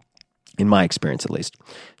out, in my experience at least.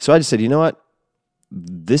 So I just said, you know what?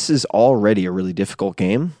 This is already a really difficult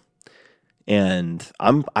game, and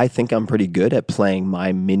I think I'm pretty good at playing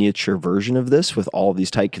my miniature version of this with all of these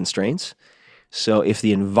tight constraints. So if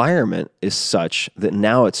the environment is such that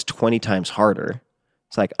now it's 20 times harder,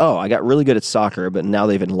 it's like, oh, I got really good at soccer, but now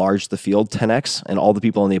they've enlarged the field 10x, and all the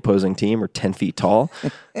people on the opposing team are 10 feet tall.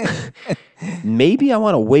 Maybe I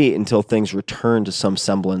want to wait until things return to some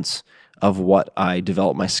semblance of what I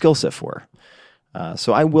developed my skill set for.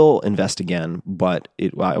 So I will invest again, but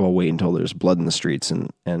I will wait until there's blood in the streets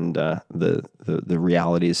and the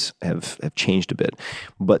realities have changed a bit.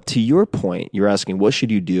 But to your point, you're asking, what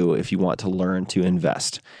should you do if you want to learn to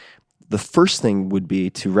invest? The first thing would be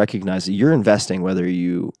to recognize that you're investing whether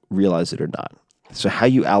you realize it or not. So how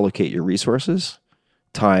you allocate your resources,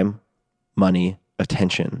 time, money,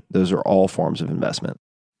 attention, those are all forms of investment.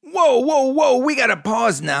 Whoa, we gotta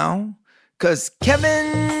pause now. 'Cause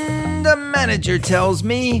Kevin, the manager, tells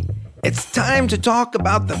me it's time to talk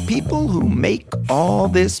about the people who make all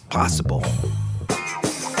this possible.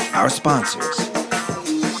 Our sponsors.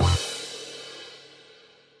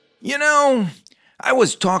 You know, I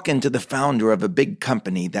was talking to the founder of a big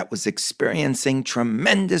company that was experiencing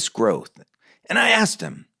tremendous growth, and I asked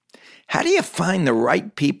him, how do you find the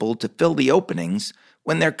right people to fill the openings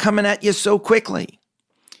when they're coming at you so quickly?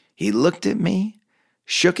 He looked at me,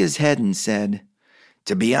 shook his head, and said,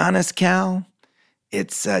 to be honest, Cal,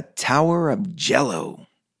 it's a tower of jello.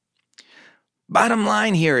 Bottom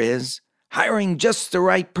line here is, hiring just the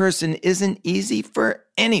right person isn't easy for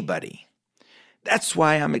anybody. That's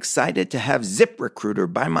why I'm excited to have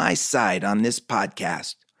ZipRecruiter by my side on this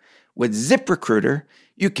podcast. With ZipRecruiter,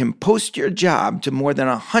 you can post your job to more than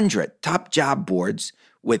 100 top job boards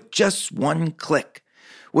with just one click.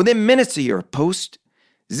 Within minutes of your post,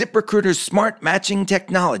 ZipRecruiter's smart matching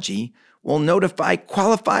technology will notify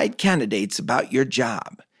qualified candidates about your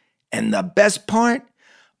job. And the best part,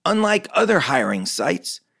 unlike other hiring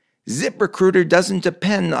sites, ZipRecruiter doesn't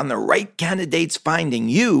depend on the right candidates finding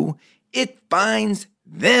you, it finds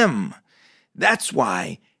them. That's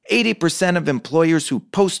why 80% of employers who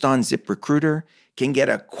post on ZipRecruiter can get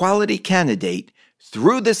a quality candidate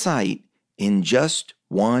through the site in just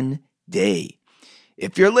one day.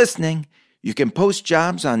 If you're listening, you can post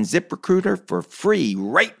jobs on ZipRecruiter for free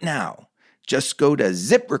right now. Just go to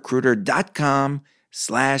ziprecruiter.com/Fussman,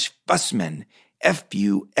 Fussman.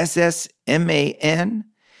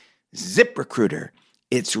 ZipRecruiter,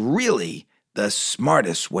 it's really the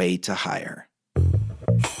smartest way to hire.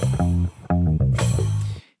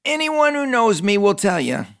 Anyone who knows me will tell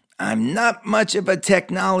you I'm not much of a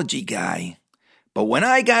technology guy. But when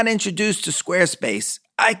I got introduced to Squarespace,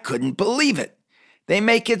 I couldn't believe it. They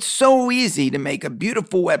make it so easy to make a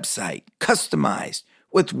beautiful website, customized,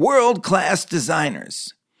 with world-class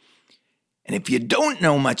designers. And if you don't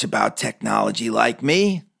know much about technology like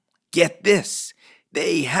me, get this.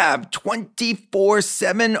 They have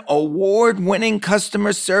 24/7 award-winning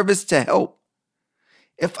customer service to help.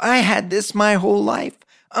 If I had this my whole life,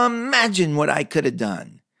 imagine what I could have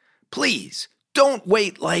done. Please, don't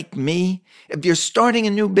wait like me. If you're starting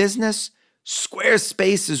a new business,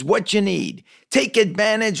 Squarespace is what you need. Take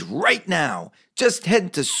advantage right now. Just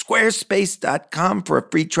head to squarespace.com for a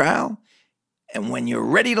free trial. And when you're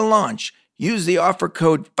ready to launch, use the offer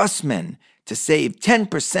code FUSSMAN to save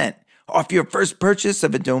 10% off your first purchase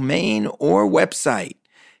of a domain or website.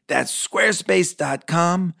 That's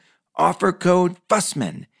squarespace.com, offer code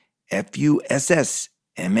FUSSMAN,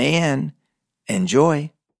 FUSSMAN.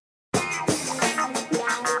 Enjoy.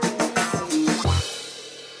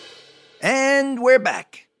 And we're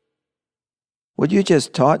back. What you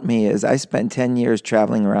just taught me is I spent 10 years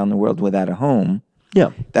traveling around the world without a home.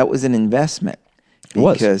 Yeah. That was an investment. It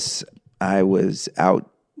was. Because I was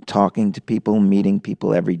out talking to people, meeting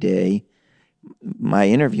people every day. My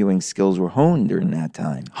interviewing skills were honed during that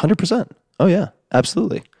time. 100%. Oh, yeah.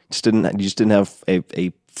 Absolutely. You just didn't have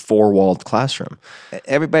a four-walled classroom.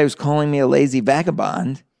 Everybody was calling me a lazy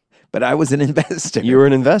vagabond, but I was an investor. You were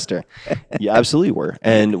an investor. You absolutely were.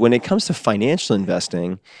 And when it comes to financial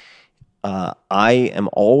investing, I am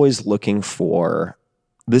always looking for,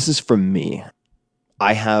 this is from me.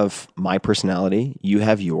 I have my personality, you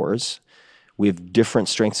have yours. We have different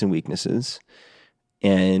strengths and weaknesses,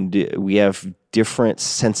 and we have different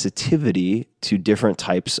sensitivity to different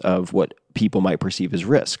types of what people might perceive as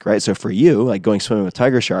risk, right? So for you, like going swimming with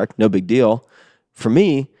tiger shark, no big deal. For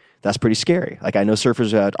me, that's pretty scary. Like I know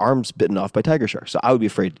surfers who had arms bitten off by tiger sharks, so I would be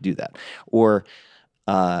afraid to do that. Or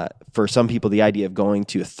for some people, the idea of going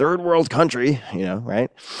to a third world country, right,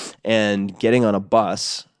 and getting on a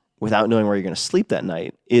bus without knowing where you're going to sleep that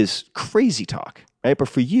night is crazy talk, right? But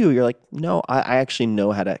for you, you're like, no, I actually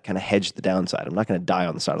know how to kind of hedge the downside. I'm not going to die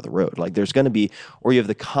on the side of the road. Like there's going to be, or you have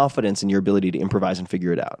the confidence in your ability to improvise and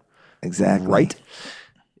figure it out. Exactly. Right?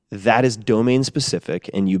 That is domain specific,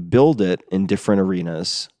 and you build it in different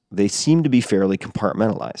arenas. They seem to be fairly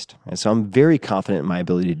compartmentalized. And so I'm very confident in my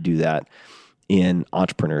ability to do that in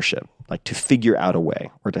entrepreneurship, like to figure out a way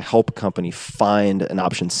or to help a company find an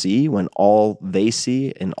option C when all they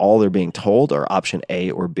see and all they're being told are option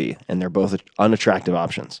A or B, and they're both unattractive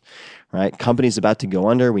options, right? Company's about to go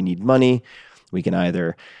under. We need money. We can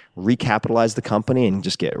either recapitalize the company and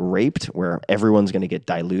just get raped where everyone's going to get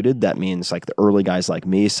diluted. That means like the early guys like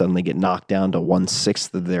me suddenly get knocked down to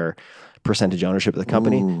 1/6 of their percentage ownership of the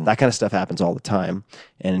company. Ooh. That kind of stuff happens all the time.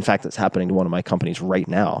 And in fact, it's happening to one of my companies right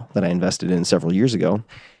now that I invested in several years ago.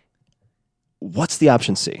 What's the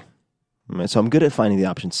option C? So I'm good at finding the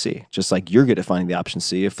option C, just like you're good at finding the option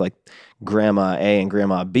C. If like Grandma A and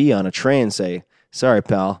Grandma B on a train say, sorry,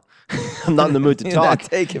 pal, I'm not in the mood to talk. Not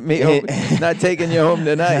taking me home, not taking you home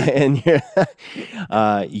tonight. And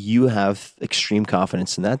you have extreme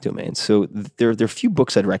confidence in that domain. So there are a few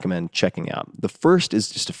books I'd recommend checking out. The first is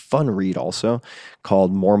just a fun read also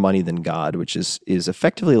called More Money Than God, which is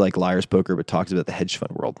effectively like Liar's Poker, but talks about the hedge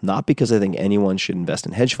fund world. Not because I think anyone should invest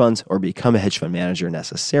in hedge funds or become a hedge fund manager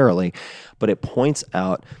necessarily, but it points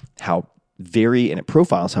out and it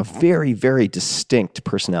profiles how very, very distinct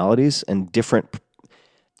personalities and different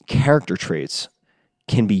character traits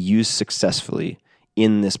can be used successfully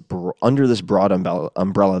in this under this broad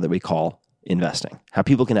umbrella that we call investing. How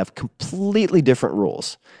people can have completely different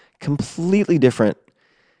rules, completely different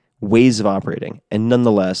ways of operating, and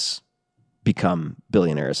nonetheless become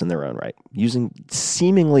billionaires in their own right, using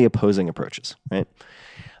seemingly opposing approaches, right?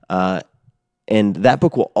 And that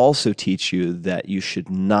book will also teach you that you should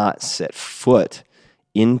not set foot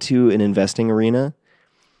into an investing arena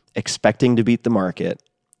expecting to beat the market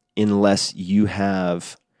unless you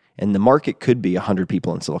have, and the market could be 100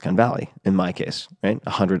 people in Silicon Valley, in my case, right?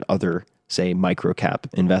 100 other, say, micro-cap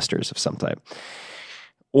investors of some type.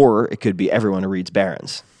 Or it could be everyone who reads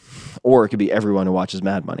Barron's. Or it could be everyone who watches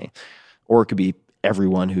Mad Money. Or it could be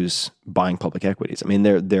everyone who's buying public equities. I mean,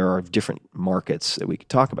 there are different markets that we could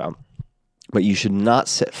talk about. But you should not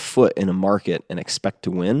set foot in a market and expect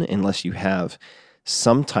to win unless you have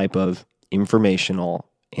some type of informational,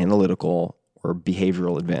 analytical, or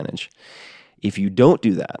behavioral advantage. If you don't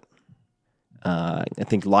do that, I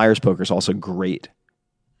think Liar's Poker is also a great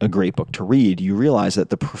book to read. You realize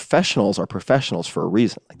that the professionals are professionals for a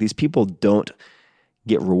reason. Like these people don't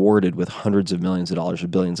get rewarded with hundreds of millions of dollars or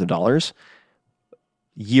billions of dollars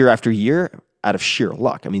year after year out of sheer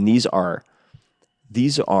luck. I mean, these are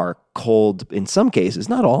cold, in some cases,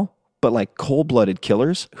 not all, but like cold-blooded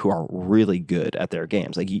killers who are really good at their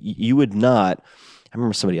games. Like you would not, I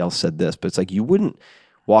remember somebody else said this, but it's like you wouldn't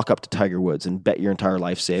walk up to Tiger Woods and bet your entire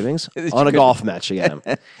life savings on a golf match against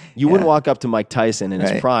him. You wouldn't walk up to Mike Tyson in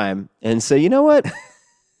his prime and say, you know what?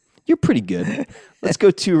 You're pretty good. Let's go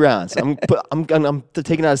 2 rounds. I'm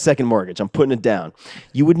taking out a second mortgage. I'm putting it down.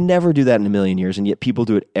 You would never do that in a million years, and yet people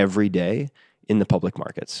do it every day in the public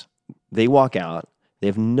markets. They walk out. They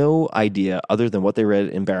have no idea other than what they read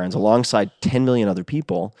in Barron's alongside 10 million other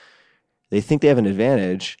people. They think they have an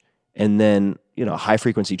advantage, and then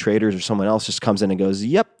high-frequency traders or someone else just comes in and goes,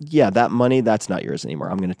 yeah, that money, that's not yours anymore.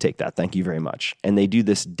 I'm going to take that. Thank you very much. And they do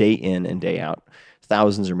this day in and day out,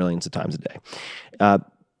 thousands or millions of times a day.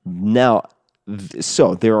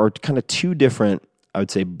 So there are kind of 2 different, I would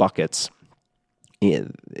say, buckets, at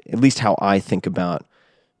least how I think about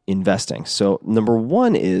investing. So number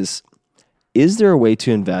 1 is there a way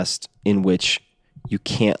to invest in which you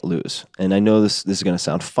can't lose? And I know this is going to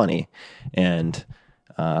sound funny and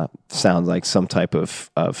sound like some type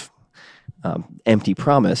of empty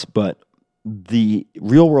promise, but the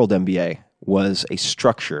real world MBA was a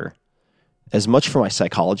structure as much for my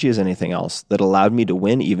psychology as anything else that allowed me to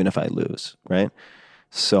win even if I lose, right?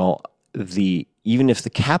 So even if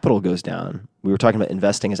the capital goes down, we were talking about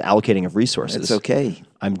investing as allocating of resources. It's okay.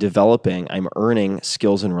 I'm earning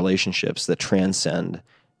skills and relationships that transcend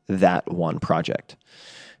that one project.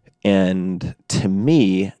 And to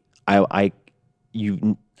me,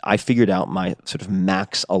 I figured out my sort of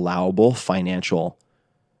max allowable financial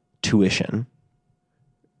tuition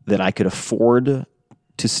that I could afford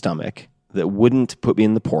to stomach, that wouldn't put me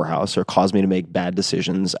in the poorhouse or cause me to make bad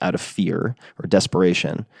decisions out of fear or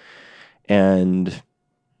desperation. And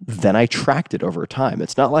then I tracked it over time.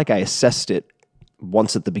 It's not like I assessed it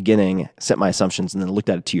once at the beginning, set my assumptions, and then looked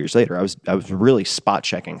at it 2 years later. I was really spot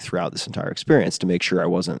checking throughout this entire experience to make sure I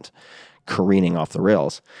wasn't careening off the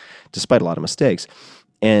rails, despite a lot of mistakes.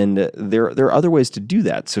 And there are other ways to do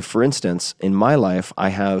that. So for instance, in my life, I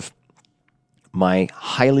have my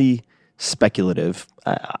highly speculative,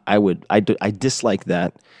 I dislike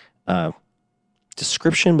that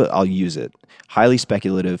description, but I'll use it. Highly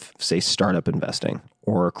speculative, say startup investing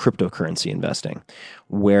or cryptocurrency investing,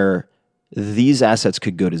 where these assets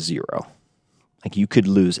could go to zero. Like you could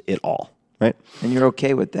lose it all, right? And you're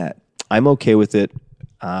okay with that? I'm okay with it.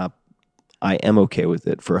 I am okay with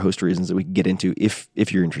it for a host of reasons that we can get into if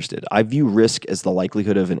you're interested. I view risk as the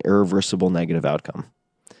likelihood of an irreversible negative outcome.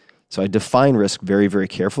 So I define risk very, very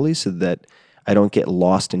carefully so that I don't get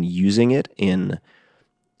lost in using it in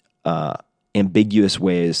ambiguous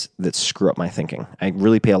ways that screw up my thinking. I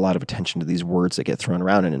really pay a lot of attention to these words that get thrown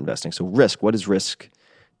around in investing. So risk, what is risk?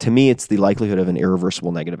 To me, it's the likelihood of an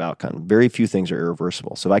irreversible negative outcome. Very few things are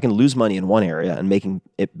irreversible. So if I can lose money in one area and making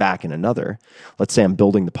it back in another, let's say I'm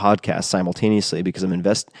building the podcast simultaneously because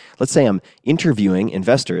let's say I'm interviewing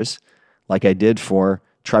investors like I did for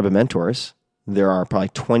Tribe of Mentors. There are probably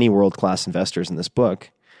 20 world-class investors in this book,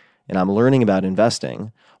 and I'm learning about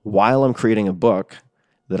investing while I'm creating a book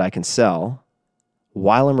that I can sell,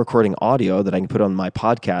 while I'm recording audio that I can put on my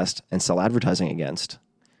podcast and sell advertising against.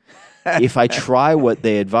 If I try what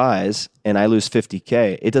they advise and I lose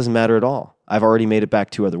 $50K, it doesn't matter at all. I've already made it back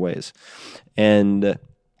 2 other ways. And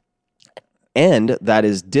that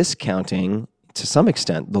is discounting, to some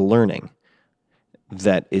extent, the learning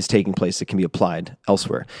that is taking place that can be applied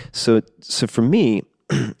elsewhere. So for me,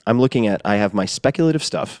 I'm looking at, I have my speculative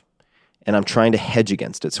stuff and I'm trying to hedge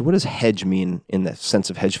against it. So what does hedge mean in the sense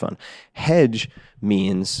of hedge fund? Hedge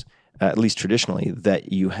means, at least traditionally,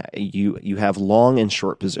 that you have long and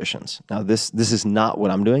short positions. Now, this is not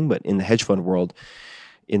what I'm doing, but in the hedge fund world,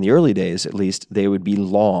 in the early days at least, they would be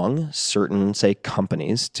long certain, say,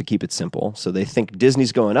 companies, to keep it simple. So they think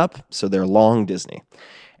Disney's going up, so they're long Disney.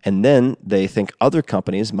 And then they think other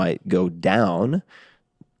companies might go down,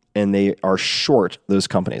 and they are short those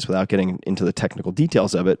companies. Without getting into the technical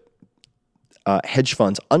details of it, hedge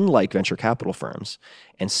funds, unlike venture capital firms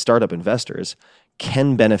and startup investors,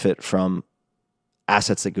 can benefit from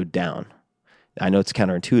assets that go down. I know it's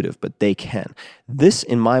counterintuitive, but they can. This,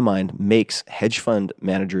 in my mind, makes hedge fund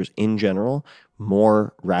managers in general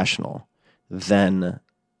more rational than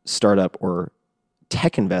startup or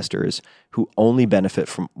tech investors who only benefit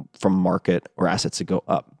from market or assets that go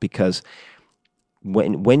up. Because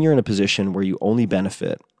when you're in a position where you only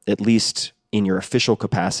benefit, at least in your official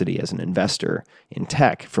capacity as an investor in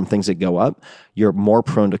tech, from things that go up, you're more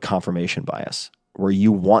prone to confirmation bias, where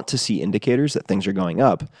you want to see indicators that things are going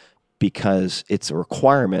up because it's a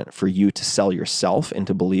requirement for you to sell yourself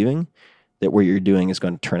into believing that what you're doing is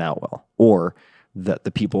going to turn out well, or that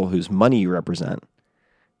the people whose money you represent,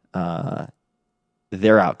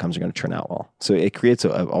 their outcomes are going to turn out well. So it creates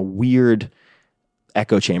a weird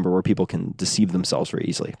echo chamber where people can deceive themselves very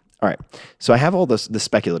easily. All right, so I have all the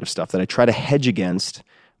speculative stuff that I try to hedge against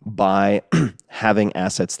by having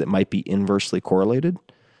assets that might be inversely correlated,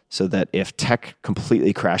 so that if tech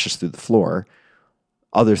completely crashes through the floor,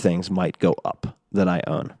 other things might go up that I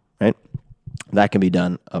own, right? That can be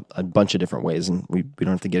done a bunch of different ways, and we don't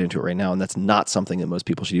have to get into it right now, and that's not something that most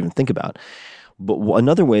people should even think about. But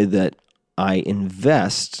another way that I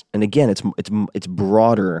invest, and again, it's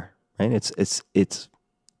broader, right?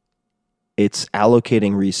 It's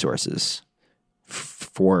allocating resources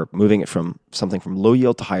for moving it from something from low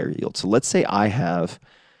yield to higher yield. So let's say I have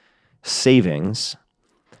savings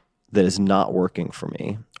that is not working for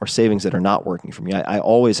me, or savings that are not working for me. I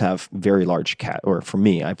always have very large or for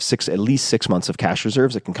me, I have at least 6 months of cash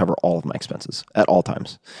reserves that can cover all of my expenses at all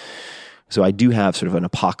times. So I do have sort of an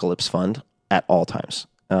apocalypse fund at all times.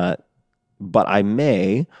 But I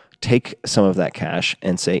may take some of that cash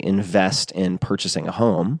and say invest in purchasing a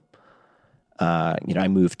home. I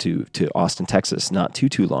moved to Austin, Texas not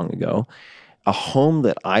too long ago. A home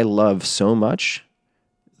that I love so much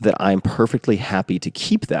that I'm perfectly happy to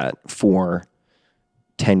keep that for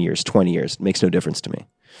 10 years, 20 years. It makes no difference to me.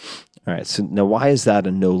 All right, so now why is that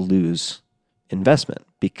a no-lose investment?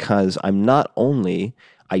 Because I'm not only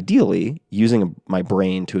ideally using my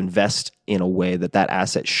brain to invest in a way that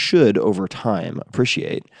asset should over time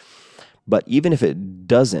appreciate, but even if it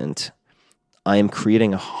doesn't, I am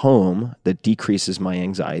creating a home that decreases my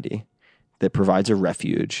anxiety, that provides a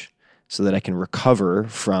refuge, so that I can recover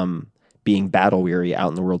from being battle weary out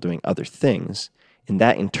in the world doing other things. And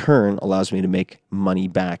that in turn allows me to make money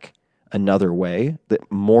back another way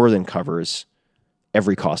that more than covers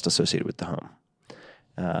every cost associated with the home.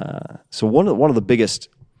 So one of the biggest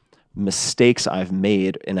mistakes I've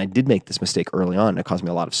made, and I did make this mistake early on, and it caused me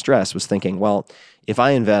a lot of stress, was thinking, well, if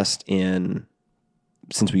I invest in,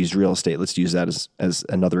 since we used real estate, let's use that as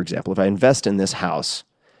another example. If I invest in this house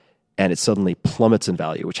and it suddenly plummets in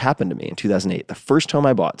value, which happened to me in 2008, the first home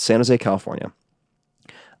I bought, San Jose, California,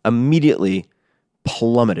 immediately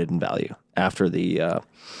plummeted in value after the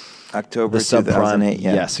October the subprime. 2008.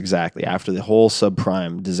 Yeah. Yes, exactly. After the whole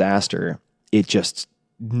subprime disaster, it just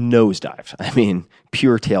nosedived. I mean,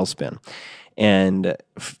 pure tailspin. And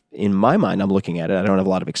in my mind, I'm looking at it. I don't have a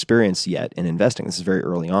lot of experience yet in investing. This is very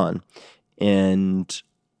early on. And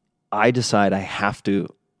I decide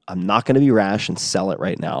I'm not going to be rash and sell it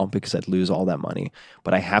right now because I'd lose all that money,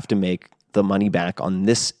 but I have to make the money back on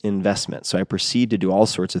this investment. So I proceed to do all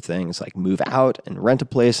sorts of things like move out and rent a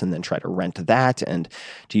place and then try to rent that and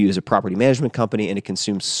to use a property management company. And it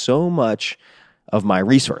consumes so much of my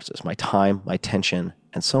resources, my time, my attention,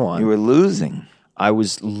 and so on. You were losing. I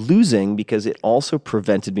was losing because it also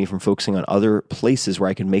prevented me from focusing on other places where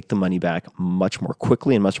I could make the money back much more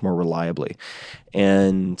quickly and much more reliably.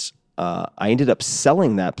 And I ended up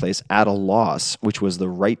selling that place at a loss, which was the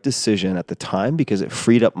right decision at the time because it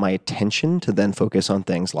freed up my attention to then focus on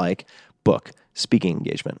things like book, speaking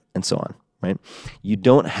engagement, and so on, right? You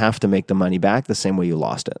don't have to make the money back the same way you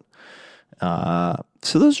lost it.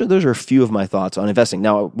 So those are a few of my thoughts on investing.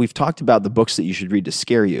 Now, we've talked about the books that you should read to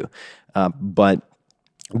scare you, but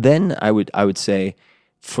then I would say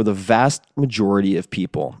for the vast majority of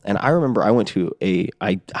people, and I remember I went to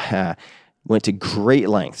great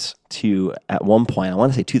lengths to, at one point, I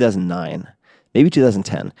want to say 2009, maybe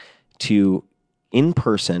 2010, to in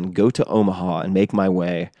person go to Omaha and make my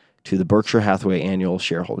way to the Berkshire Hathaway annual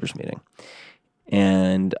shareholders meeting.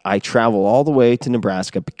 And I travel all the way to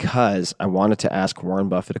Nebraska because I wanted to ask Warren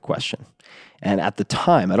Buffett a question. And at the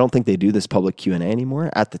time, I don't think they do this public Q&A anymore.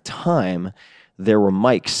 At the time, there were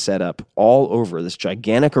mics set up all over this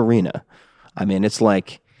gigantic arena. I mean, it's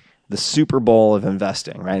like the Super Bowl of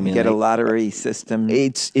investing, right? I mean, you get a lottery system.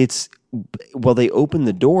 Well, they open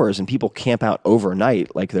the doors and people camp out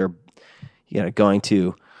overnight like they're going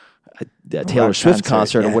to a Taylor Swift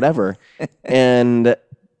concert or whatever. And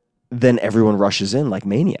then everyone rushes in like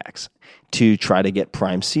maniacs to try to get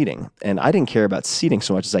prime seating. And I didn't care about seating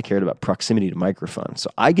so much as I cared about proximity to microphone. So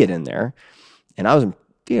I get in there, and I was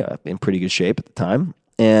in pretty good shape at the time.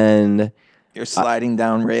 And you're sliding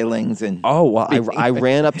down railings and I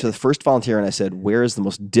ran up to the first volunteer and I said, "Where is the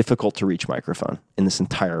most difficult to reach microphone in this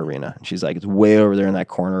entire arena?" And she's like, "It's way over there in that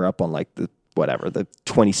corner up on like the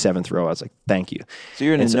 27th row." I was like, "Thank you." So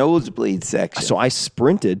you're in a nosebleed section. So I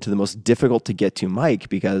sprinted to the most difficult to get to mic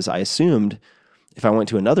because I assumed if I went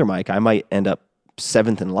to another mic, I might end up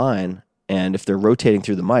 7th in line. And if they're rotating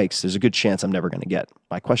through the mics, there's a good chance I'm never going to get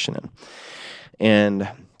my question in. And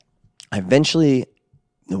I eventually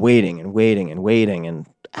waiting and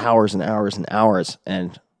hours and hours and hours.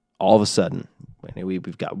 And all of a sudden,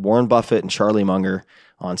 we've got Warren Buffett and Charlie Munger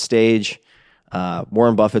on stage.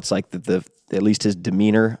 Warren Buffett's like at least his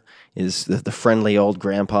demeanor is the friendly old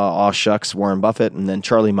grandpa, aw shucks, Warren Buffett. And then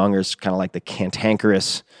Charlie Munger's kind of like the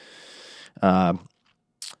cantankerous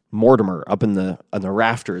Mortimer up in the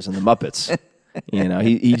rafters in the Muppets.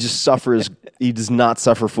 He just suffers. He does not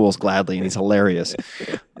suffer fools gladly, and he's hilarious.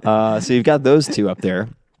 So you've got those two up there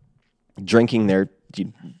drinking their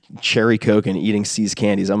cherry Coke and eating See's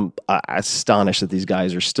candies. I'm astonished that these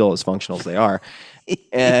guys are still as functional as they are.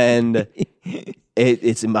 And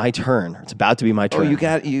it's my turn. It's about to be my turn. Oh,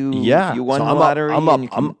 you won so the lottery.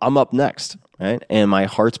 I'm up next, right? And my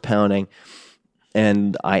heart's pounding.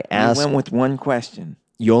 And I asked. You went with one question.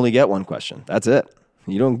 You only get one question. That's it.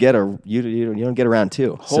 You don't get you don't get around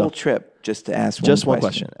two. Whole trip just to ask one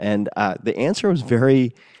question. And the answer was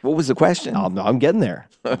very. What was the question? I'm getting there.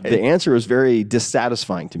 Right. The answer was very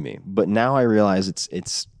dissatisfying to me, but now I realize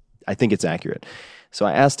I think it's accurate. So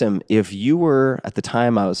I asked him, if you were, at the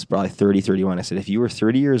time I was probably 30, 31, I said, if you were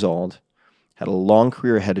 30 years old, had a long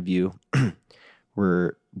career ahead of you,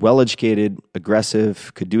 were well-educated,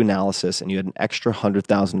 aggressive, could do analysis, and you had an extra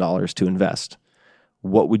 $100,000 to invest,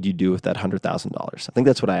 what would you do with that $100,000? I think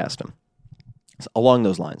that's what I asked him. It's along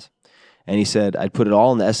those lines. And he said, I'd put it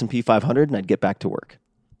all in the S&P 500 and I'd get back to work.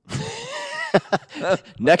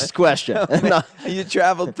 Next question. You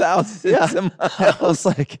traveled thousands of miles. I was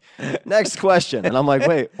like, next question. And I'm like,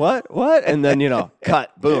 wait, what? And then,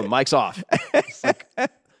 cut, boom, mic's off. It's like,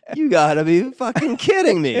 you gotta be fucking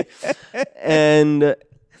kidding me. And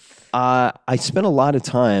I spent a lot of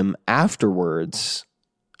time afterwards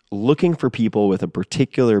looking for people with a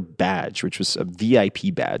particular badge, which was a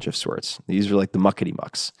VIP badge of sorts. These were like the muckety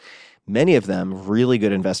mucks. Many of them really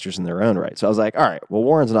good investors in their own right. So I was like, all right, well,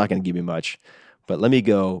 Warren's not going to give me much, but let me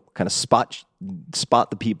go kind of spot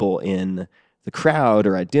the people in the crowd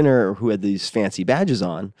or at dinner who had these fancy badges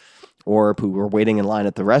on, or who were waiting in line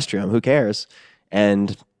at the restroom, who cares,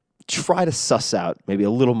 and try to suss out maybe a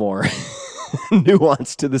little more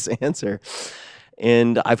nuance to this answer.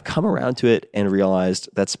 And I've come around to it and realized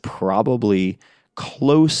that's probably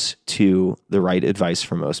close to the right advice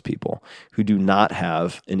for most people who do not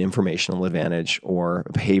have an informational advantage or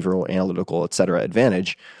behavioral, analytical, et cetera,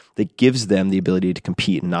 advantage that gives them the ability to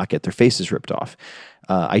compete and not get their faces ripped off.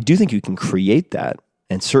 I do think you can create that,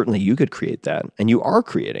 and certainly you could create that, and you are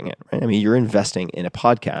creating it, right? I mean, you're investing in a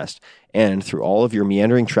podcast, and through all of your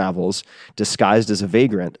meandering travels, disguised as a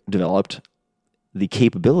vagrant, developed the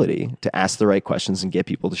capability to ask the right questions and get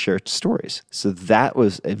people to share stories. So that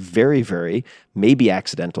was a very, very maybe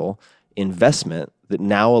accidental investment that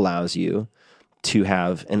now allows you to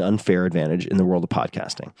have an unfair advantage in the world of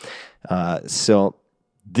podcasting. So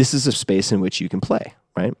this is a space in which you can play,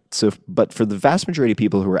 right? So, but for the vast majority of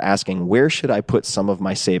people who are asking, where should I put some of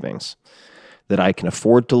my savings that I can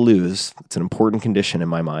afford to lose? It's an important condition in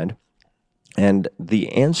my mind. And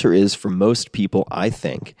the answer is, for most people, I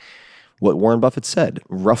think, what Warren Buffett said,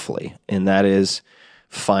 roughly, and that is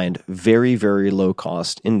find very, very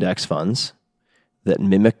low-cost index funds that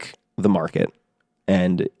mimic the market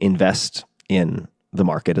and invest in the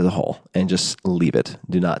market as a whole and just leave it.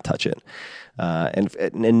 Do not touch it.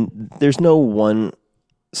 And there's no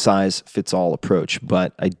one-size-fits-all approach,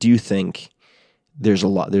 but I do think there's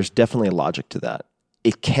definitely a logic to that.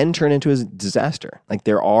 It can turn into a disaster. Like,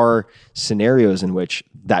 there are scenarios in which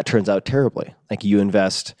that turns out terribly. Like, you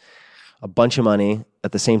invest a bunch of money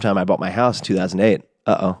at the same time I bought my house in 2008.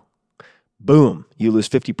 Boom, you lose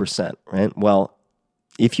 50%, right? Well,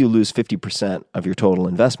 if you lose 50% of your total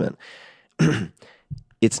investment,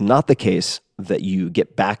 it's not the case that you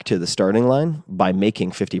get back to the starting line by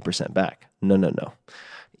making 50% back. No.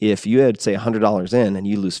 If you had, say, $100 in and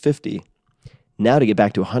you lose 50, now to get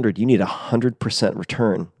back to 100, you need 100%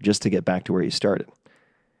 return just to get back to where you started.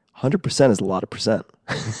 100% is a lot of percent.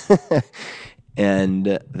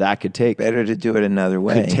 And that could take... Better to do it another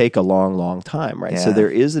way. Could take a long, long time, right? Yeah. So there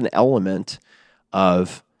is an element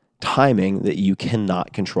of timing that you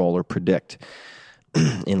cannot control or predict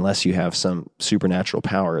unless you have some supernatural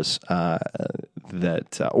powers or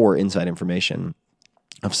inside information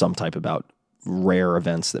of some type about rare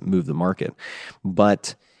events that move the market.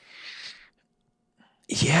 But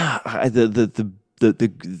yeah, the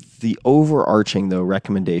overarching, though,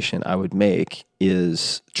 recommendation I would make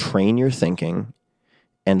is train your thinking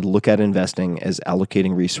and look at investing as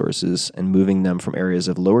allocating resources and moving them from areas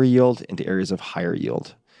of lower yield into areas of higher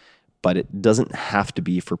yield. But it doesn't have to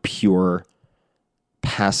be for pure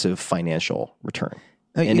passive financial return.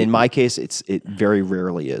 And in my case, it very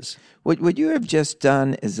rarely is. What you have just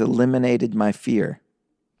done is eliminated my fear.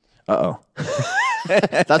 Uh-oh.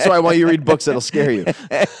 That's why I want you to read books that'll scare you.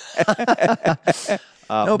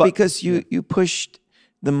 Because you pushed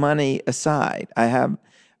the money aside.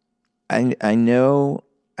 I know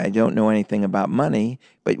I don't know anything about money,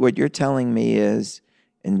 but what you're telling me is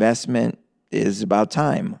investment is about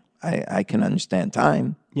time. I can understand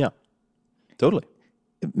time. Yeah, totally.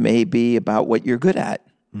 It may be about what you're good at.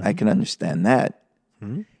 Mm-hmm. I can understand that.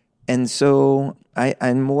 Mm-hmm. And so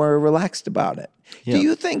I'm more relaxed about it. Yeah. Do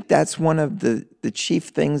you think that's one of the chief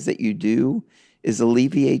things that you do is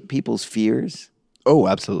alleviate people's fears? Oh,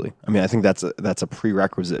 absolutely. I mean, I think that's a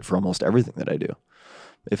prerequisite for almost everything that I do.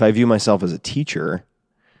 If I view myself as a teacher,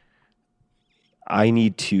 I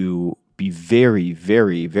need to be very,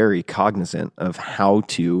 very, very cognizant of how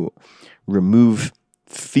to remove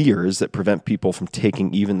fears that prevent people from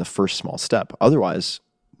taking even the first small step. Otherwise,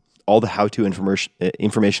 all the how-to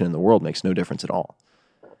information in the world makes no difference at all.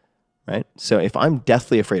 Right? So if I'm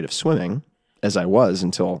deathly afraid of swimming, as I was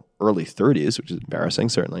until early 30s, which is embarrassing,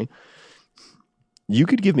 certainly, you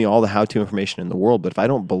could give me all the how-to information in the world, but if I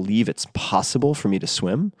don't believe it's possible for me to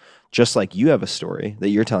swim, just like you have a story that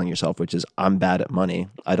you're telling yourself, which is, I'm bad at money,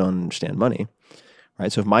 I don't understand money,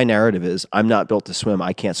 right? So if my narrative is, I'm not built to swim,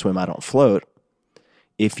 I can't swim, I don't float,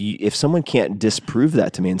 if someone can't disprove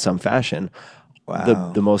that to me in some fashion,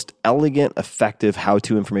 wow, the most elegant, effective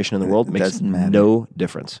how-to information in the world makes no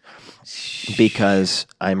difference, because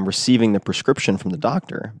I'm receiving the prescription from the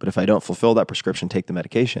doctor, but if I don't fulfill that prescription, take the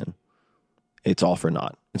medication, it's all for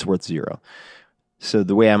naught. It's worth zero. So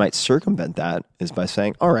the way I might circumvent that is by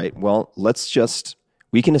saying, all right, well,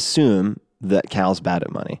 we can assume that Cal's bad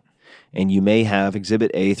at money. And you may have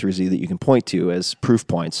exhibit A through Z that you can point to as proof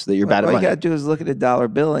points that you're bad at All money. you got to do is look at a dollar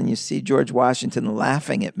bill and you see George Washington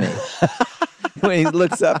laughing at me when he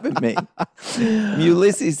looks up at me.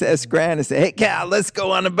 Ulysses S. Grant and say, hey, Cal, let's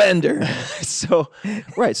go on a bender. So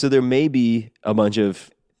there may be a bunch of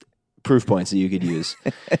proof points that you could use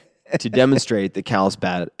to demonstrate that Cal's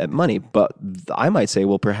bad at money. But I might say,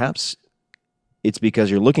 well, perhaps it's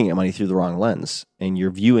because you're looking at money through the wrong lens and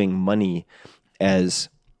you're viewing money as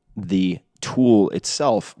the tool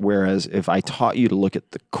itself. Whereas if I taught you to look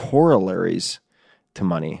at the corollaries to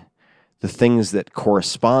money, the things that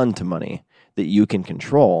correspond to money that you can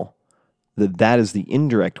control, that is the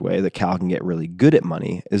indirect way that Cal can get really good at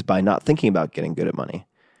money, is by not thinking about getting good at money.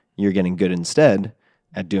 You're getting good instead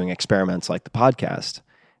at doing experiments like the podcast,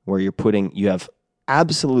 where you have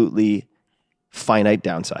absolutely finite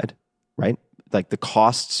downside, right? Like the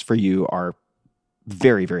costs for you are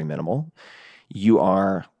very, very minimal. You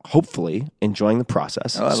are hopefully enjoying the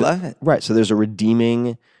process. Oh, I love it. Right. So there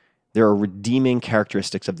are redeeming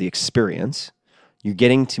characteristics of the experience. You're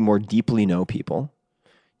getting to more deeply know people.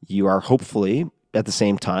 You are hopefully at the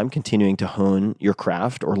same time continuing to hone your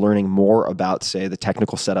craft or learning more about, say, the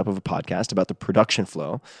technical setup of a podcast, about the production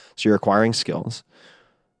flow. So you're acquiring skills.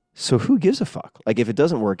 So who gives a fuck? Like if it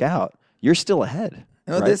doesn't work out, you're still ahead.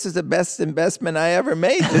 No, right? This is the best investment I ever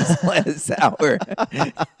made this last hour.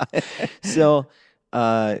 So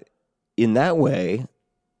in that way,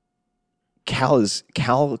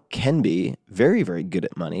 Cal can be very, very good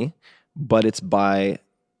at money, but it's by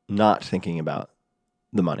not thinking about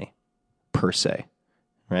the money per se,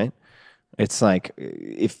 right? It's like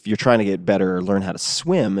if you're trying to get better or learn how to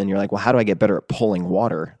swim and you're like, well, how do I get better at pulling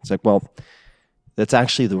water? It's like, well, that's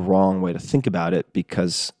actually the wrong way to think about it,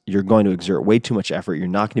 because you're going to exert way too much effort. You're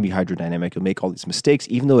not going to be hydrodynamic. You'll make all these mistakes.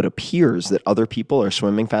 Even though it appears that other people are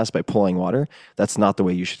swimming fast by pulling water, that's not the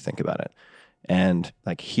way you should think about it. And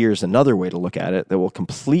like, here's another way to look at it that will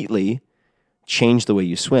completely change the way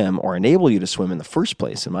you swim or enable you to swim in the first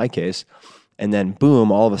place, in my case. And then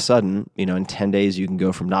boom, all of a sudden, in 10 days, you can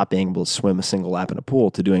go from not being able to swim a single lap in a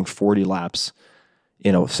pool to doing 40 laps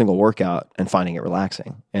in a single workout and finding it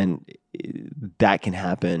relaxing. And that can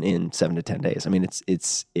happen in 7 to 10 days. I mean,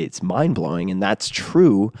 it's mind-blowing. And that's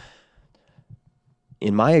true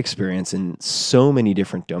in my experience in so many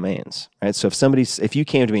different domains, right? So if you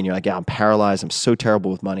came to me and you're like, yeah, I'm paralyzed, I'm so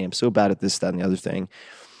terrible with money, I'm so bad at this, that, and the other thing,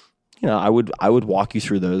 I would walk you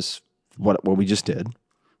through those, what we just did.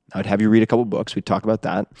 I would have you read a couple books. We'd talk about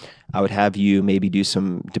that. I would have you maybe do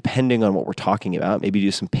some, depending on what we're talking about, maybe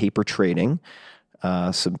do some paper trading.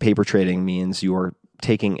 Some paper trading means you're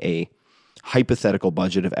taking a hypothetical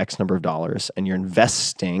budget of X number of dollars and you're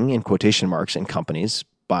investing, in quotation marks, in companies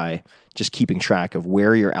by just keeping track of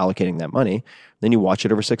where you're allocating that money. Then you watch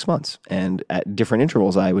it over 6 months. And at different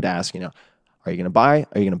intervals, I would ask, are you going to buy?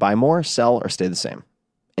 Are you going to buy more, sell, or stay the same?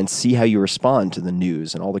 And see how you respond to the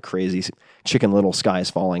news and all the crazy Chicken Little skies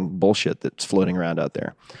falling bullshit that's floating around out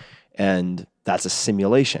there. And that's a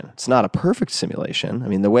simulation. It's not a perfect simulation. I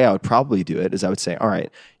mean, the way I would probably do it is I would say, all right,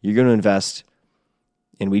 you're going to invest,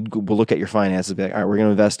 and we'll look at your finances and be like, all right, we're going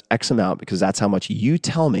to invest X amount because that's how much you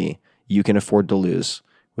tell me you can afford to lose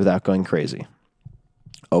without going crazy.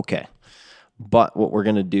 Okay. But what we're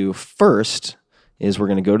going to do first is we're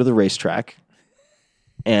going to go to the racetrack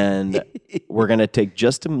and we're going to take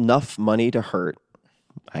just enough money to hurt,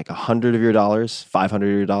 like $100 of your dollars, $500 of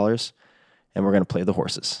your dollars, and we're going to play the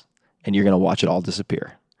horses. And you're going to watch it all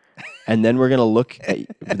disappear. And then we're going to look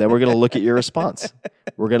at your response.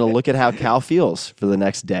 We're going to look at how Cal feels for the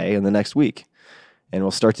next day and the next week. And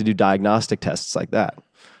we'll start to do diagnostic tests like that,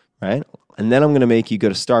 right? And then I'm going to make you go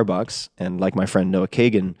to Starbucks, and like my friend Noah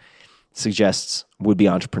Kagan suggests would-be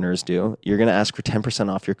entrepreneurs do, you're going to ask for 10%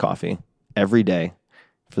 off your coffee every day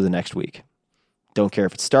for the next week. Don't care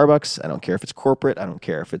if it's Starbucks. I don't care if it's corporate. I don't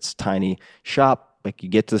care if it's tiny shop. Like, you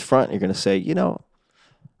get to the front, you're going to say,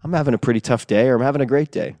 I'm having a pretty tough day, or I'm having a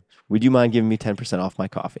great day. Would you mind giving me 10% off my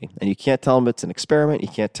coffee? And you can't tell them it's an experiment. You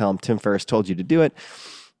can't tell them Tim Ferriss told you to do it.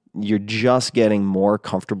 You're just getting more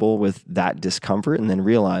comfortable with that discomfort and then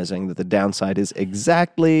realizing that the downside is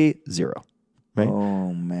exactly zero. Right?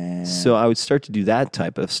 Oh, man. So I would start to do that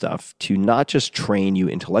type of stuff to not just train you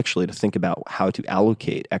intellectually to think about how to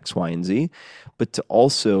allocate X, Y, and Z, but to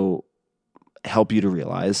also help you to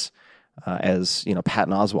realize, as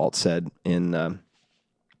Patton Oswalt said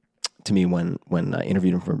to me when I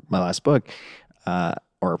interviewed him for my last book,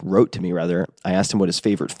 or wrote to me rather, I asked him what his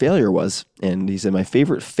favorite failure was, and he said, my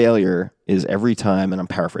favorite failure is every time, and I'm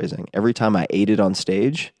paraphrasing, every time I ate it on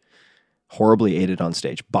stage, horribly ate it on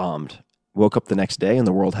stage, bombed, woke up the next day and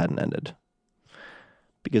the world hadn't ended.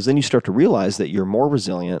 Because then you start to realize that you're more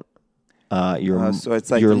resilient So it's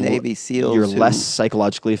like the Navy SEALs. You're less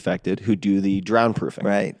psychologically affected who do the drown proofing.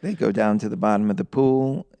 Right. They go down to the bottom of the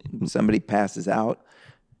pool. Somebody passes out.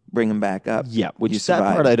 Bring them back up. Yeah, which that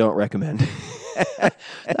part I don't recommend.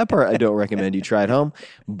 That part I don't recommend you try at home.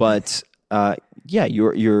 But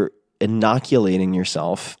you're inoculating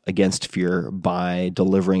yourself against fear by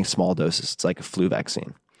delivering small doses. It's like a flu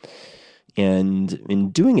vaccine. And in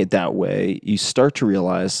doing it that way, you start to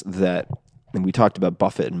realize that, and we talked about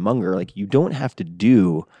Buffett and Munger, like you don't have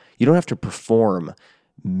to perform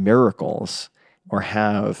miracles or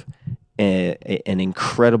have an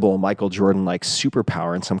incredible Michael Jordan-like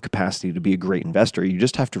superpower in some capacity to be a great investor. You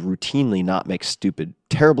just have to routinely not make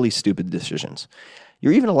terribly stupid decisions.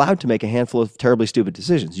 You're even allowed to make a handful of terribly stupid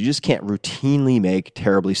decisions. You just can't routinely make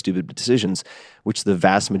terribly stupid decisions, which the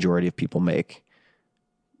vast majority of people make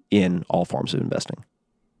in all forms of investing.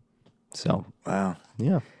 So, wow.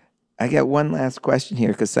 Yeah. I got one last question here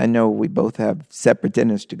because I know we both have separate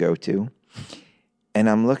dinners to go to. And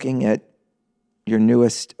I'm looking at your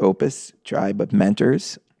newest opus, Tribe of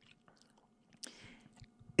Mentors.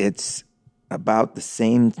 It's about the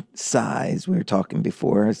same size we were talking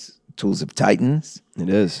before as Tools of Titans. It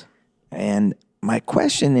is. And my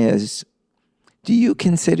question is, do you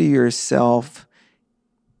consider yourself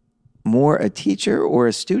more a teacher or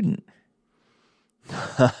a student?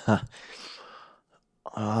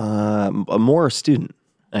 More a student.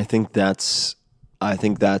 I think that's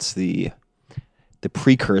the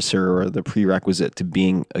precursor or the prerequisite to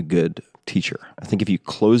being a good teacher. I think if you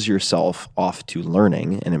close yourself off to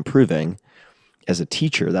learning and improving as a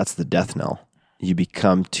teacher, that's the death knell. You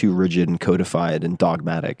become too rigid and codified and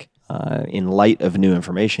dogmatic. In light of new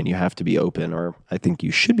information, you have to be open, or I think you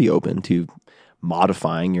should be open to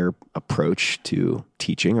modifying your approach to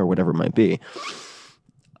teaching or whatever it might be.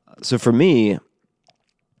 So for me,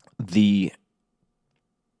 the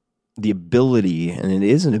ability, and it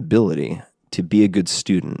is an ability, to be a good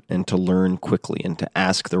student and to learn quickly and to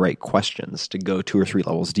ask the right questions, to go 2 or 3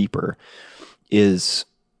 levels deeper, is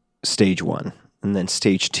stage one. And then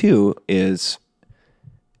stage two is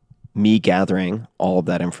me gathering all of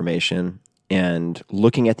that information and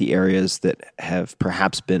looking at the areas that have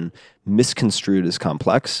perhaps been misconstrued as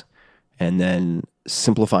complex and then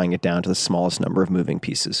simplifying it down to the smallest number of moving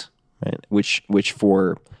pieces, right? Which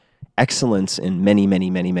for excellence in many, many,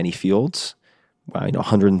 many, many fields,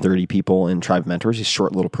 130 people in Tribe Mentors, these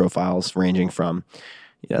short little profiles ranging from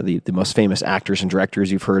the most famous actors and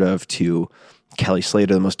directors you've heard of to Kelly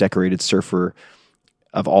Slater, the most decorated surfer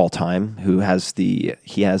of all time, who has the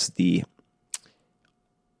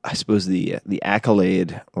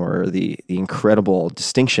accolade or the incredible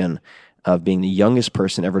distinction of being the youngest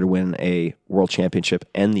person ever to win a world championship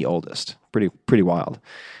and the oldest. Pretty wild.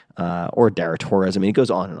 Or Dara Torres. I mean, it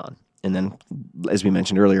goes on and on. And then, as we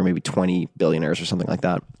mentioned earlier, maybe 20 billionaires or something like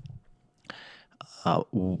that.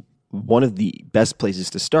 One of the best places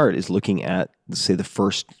to start is looking at, say, the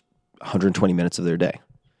first 120 minutes of their day.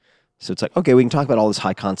 So it's like, okay, we can talk about all this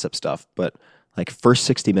high concept stuff, but like first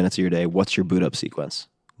 60 minutes of your day, what's your boot up sequence?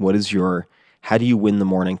 How do you win the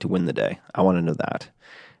morning to win the day? I want to know that.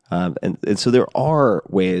 And so there are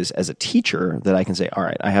ways as a teacher that I can say, all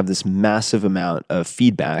right, I have this massive amount of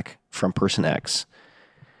feedback from person X.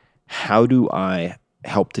 How do I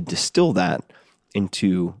help to distill that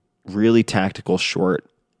into really tactical, short,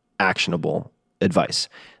 actionable advice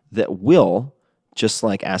that will, just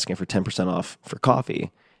like asking for 10% off for coffee,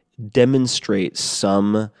 demonstrate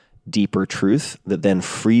some deeper truth that then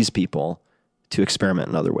frees people to experiment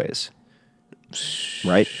in other ways.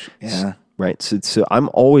 Right? Yeah. Right. So I'm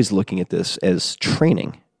always looking at this as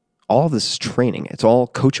training. All of this is training. It's all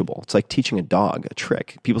coachable. It's like teaching a dog a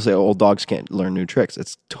trick. People say, old dogs can't learn new tricks.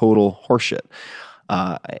 It's total horseshit.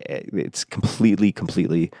 It's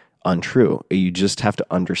completely untrue. You just have to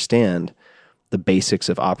understand the basics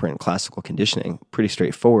of operant classical conditioning. Pretty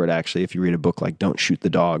straightforward, actually, if you read a book like Don't Shoot the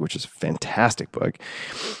Dog, which is a fantastic book.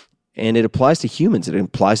 And it applies to humans. It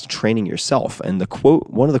applies to training yourself. And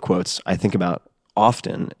one of the quotes I think about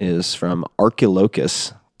often is from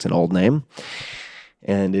Archilochus. It's an old name.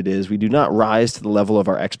 And it is, we do not rise to the level of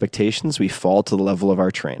our expectations. We fall to the level of our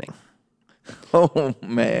training. Oh,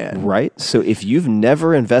 man. Right? So if you've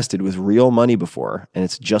never invested with real money before and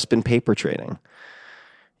it's just been paper trading,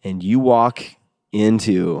 and you walk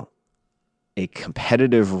into a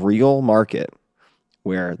competitive real market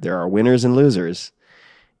where there are winners and losers,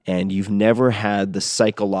 and you've never had the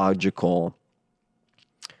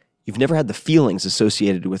feelings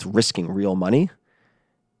associated with risking real money,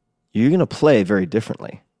 you're going to play very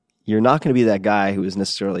differently. You're not going to be that guy who is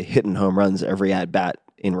necessarily hitting home runs every at bat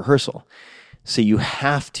in rehearsal. So you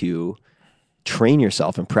have to train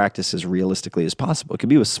yourself and practice as realistically as possible. It could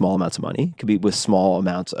be with small amounts of money. It could be with small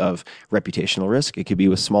amounts of reputational risk. It could be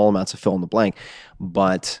with small amounts of fill in the blank.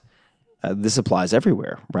 But this applies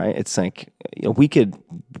everywhere, right? It's like, you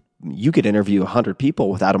could interview 100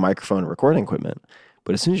 people without a microphone and recording equipment.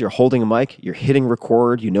 But as soon as you're holding a mic, you're hitting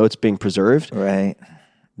record, it's being preserved. Right.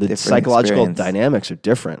 The Different psychological experience. dynamics are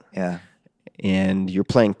different. Yeah. And you're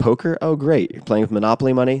playing poker? Oh, great. You're playing with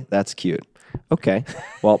Monopoly money? That's cute. Okay.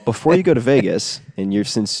 Well, before you go to Vegas, and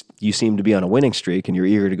since you seem to be on a winning streak and you're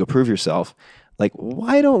eager to go prove yourself, like,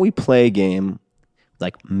 why don't we play a game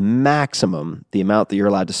like maximum the amount that you're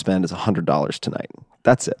allowed to spend is $100 tonight?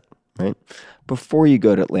 That's it, right? Before you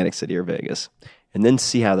go to Atlantic City or Vegas, and then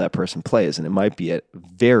see how that person plays. And it might be a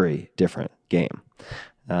very different game.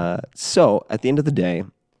 So at the end of the day,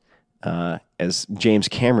 as James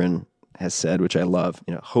Cameron has said, which I love,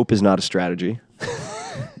 hope is not a strategy.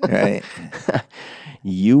 Right.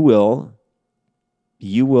 You will,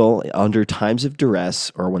 under times of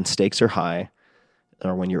duress or when stakes are high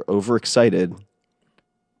or when you're overexcited,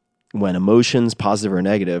 when emotions, positive or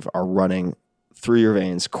negative, are running through your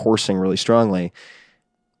veins, coursing really strongly,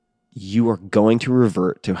 you are going to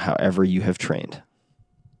revert to however you have trained.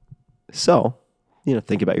 So,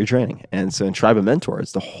 think about your training. And so in Tribe of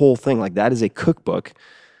Mentors, the whole thing, like, that is a cookbook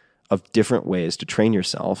of different ways to train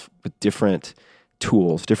yourself with different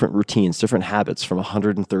tools, different routines, different habits from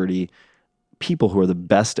 130 people who are the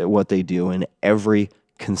best at what they do in every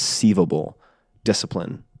conceivable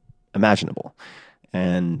discipline imaginable.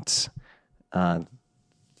 And I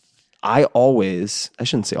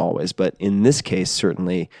shouldn't say always, but in this case,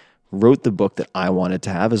 certainly wrote the book that I wanted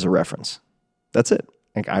to have as a reference. That's it.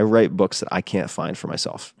 Like, I write books that I can't find for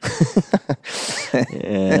myself.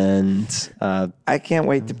 And I can't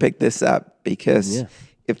wait to pick this up because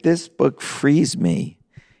if this book frees me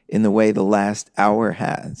in the way the last hour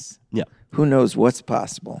has, who knows what's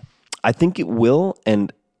possible? I think it will,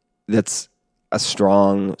 and that's a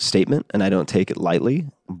strong statement, and I don't take it lightly,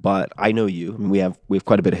 but I know you. I mean, we have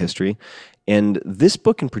quite a bit of history. And this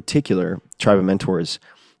book in particular, Tribe of Mentors,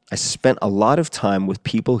 I spent a lot of time with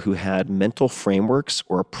people who had mental frameworks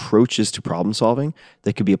or approaches to problem solving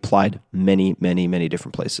that could be applied many, many, many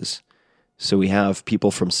different places. So we have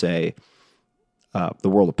people from, say, the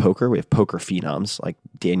world of poker. We have poker phenoms like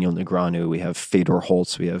Daniel Negreanu. We have Fedor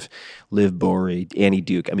Holtz. We have Liv Boehry, Annie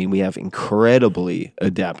Duke. I mean, we have incredibly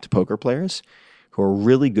adept poker players who are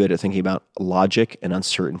really good at thinking about logic and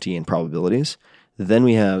uncertainty and probabilities. Then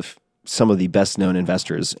we have some of the best-known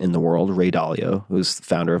investors in the world, Ray Dalio, who's the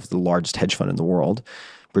founder of the largest hedge fund in the world,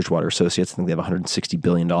 Bridgewater Associates. I think they have $160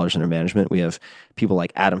 billion under management. We have people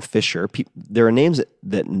like Adam Fisher. There are names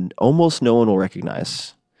that almost no one will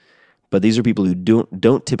recognize, but these are people who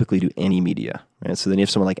don't typically do any media. Right? So then you have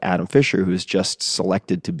someone like Adam Fisher, who's just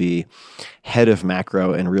selected to be head of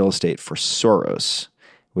macro and real estate for Soros,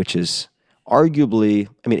 which is arguably,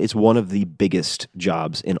 it's one of the biggest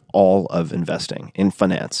jobs in all of investing, in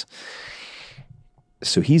finance.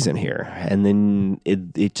 So he's in here. And then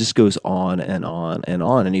it just goes on and on and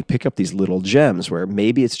on. And you pick up these little gems where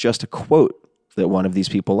maybe it's just a quote that one of these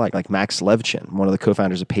people like Max Levchin, one of the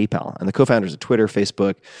co-founders of PayPal, and the co-founders of Twitter,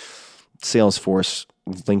 Facebook, Salesforce,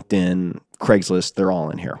 LinkedIn, Craigslist, they're all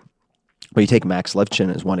in here. But you take Max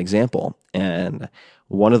Levchin as one example, and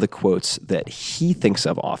one of the quotes that he thinks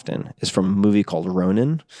of often is from a movie called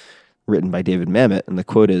Ronin, written by David Mamet. And the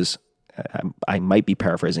quote is, I might be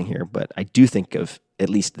paraphrasing here, but I do think of at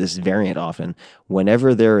least this variant often: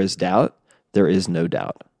 whenever there is doubt, there is no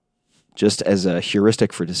doubt. Just as a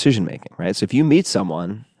heuristic for decision making, right? So if you meet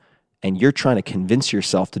someone and you're trying to convince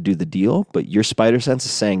yourself to do the deal, but your spider sense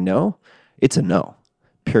is saying no, it's a no,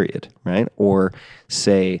 period, right? Or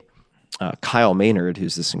say Kyle Maynard,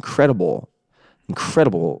 who's this incredible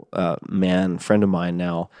man, friend of mine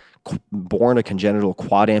now, born a congenital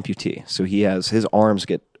quad amputee. So his arms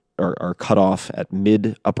are cut off at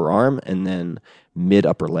mid upper arm and then mid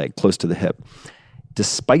upper leg, close to the hip.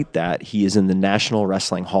 Despite that, he is in the National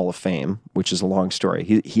Wrestling Hall of Fame, which is a long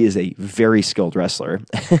story. He is a very skilled wrestler.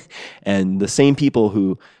 And the same people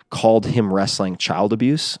who called him wrestling child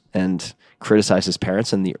abuse and criticized his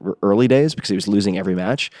parents in the early days because he was losing every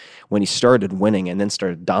match, when he started winning and then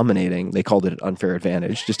started dominating, they called it an unfair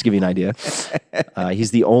advantage, just to give you an idea.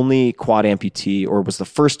 He's the only quad amputee, or was the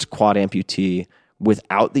first quad amputee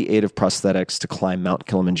without the aid of prosthetics, to climb Mount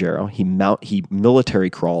Kilimanjaro. He military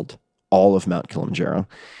crawled all of Mount Kilimanjaro.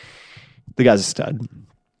 The guy's a stud.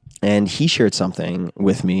 And he shared something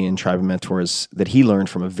with me in Tribe of Mentors that he learned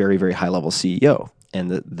from a very, very high-level CEO.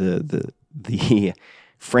 And the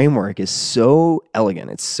framework is so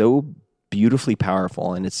elegant. It's so beautifully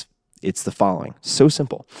powerful. And it's the following. So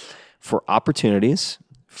simple. for opportunities,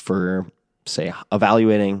 for, say,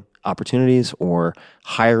 evaluating opportunities or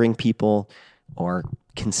hiring people or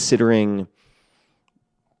considering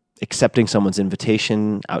accepting someone's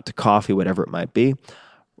invitation out to coffee, whatever it might be.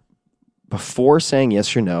 Before saying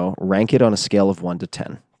yes or no, rank it on a scale of 1 to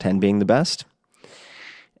 10, 10 being the best,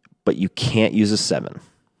 but you can't use a 7.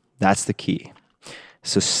 That's the key.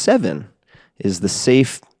 So 7 is the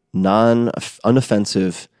safe,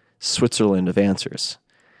 unoffensive Switzerland of answers,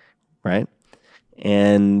 right?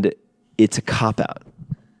 And it's a cop-out.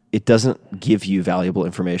 It doesn't give you valuable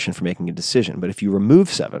information for making a decision. But if you remove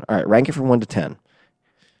 7, all right, rank it from 1 to 10.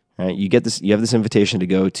 All right, you have this invitation to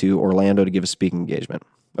go to Orlando to give a speaking engagement.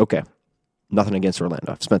 Okay. Nothing against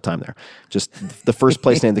Orlando. I've spent time there. Just the first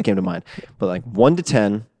place name that came to mind. But like 1 to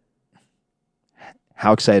 10,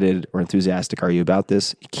 how excited or enthusiastic are you about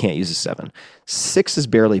this? You can't use a 7. 6 is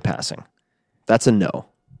barely passing. That's a no.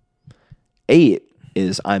 8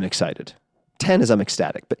 is I'm excited. 10 is I'm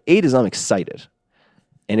ecstatic. But 8 is I'm excited.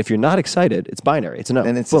 And if you're not excited, it's binary. It's a no.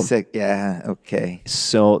 And it's Boom. a 6. Yeah, okay.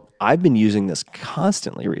 So I've been using this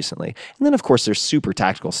constantly recently. And then, of course, there's super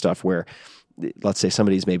tactical stuff where, let's say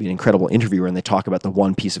somebody's maybe an incredible interviewer and they talk about the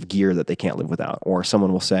one piece of gear that they can't live without. Or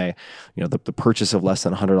someone will say, the purchase of less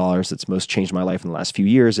than $100 that's most changed my life in the last few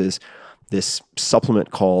years is this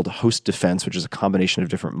supplement called Host Defense, which is a combination of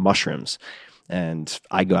different mushrooms. And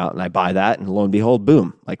I go out and I buy that, and lo and behold,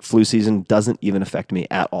 boom, like flu season doesn't even affect me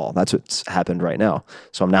at all. That's what's happened right now.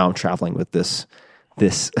 So I'm traveling with this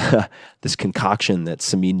concoction that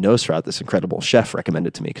Samin Nosrat, this incredible chef,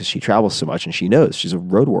 recommended to me because she travels so much and she knows she's a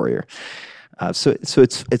road warrior. So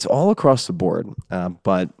it's all across the board,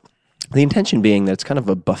 but the intention being that it's kind of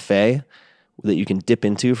a buffet that you can dip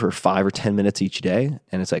into for 5 or 10 minutes each day,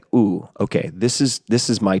 and it's like, ooh, okay, this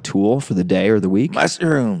is my tool for the day or the week.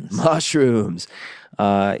 Mushrooms.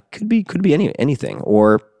 Could be anything.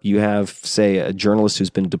 Or you have, say, a journalist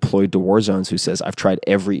who's been deployed to war zones who says, I've tried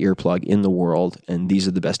every earplug in the world, and these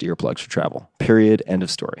are the best earplugs for travel. Period. End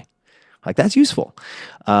of story. Like, that's useful,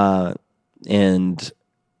 and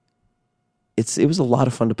it was a lot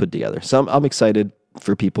of fun to put together. So I'm excited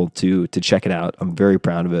for people to check it out. I'm very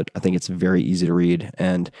proud of it. I think it's very easy to read,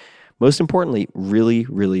 and most importantly, really,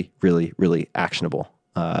 really, really, really actionable.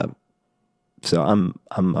 So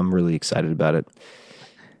I'm really excited about it.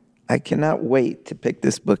 I cannot wait to pick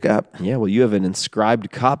this book up. Yeah, well, you have an inscribed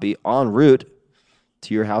copy en route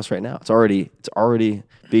to your house right now. It's already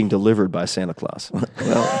being delivered by Santa Claus.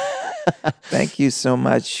 Well, thank you so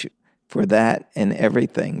much for that and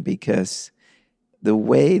everything, because the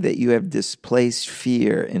way that you have displaced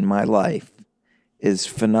fear in my life is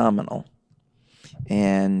phenomenal.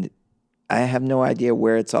 And I have no idea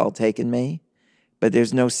where it's all taken me, but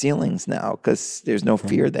there's no ceilings now because there's no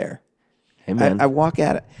fear there. Amen. I walk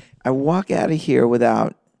out of here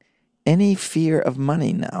without any fear of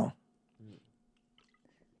money now.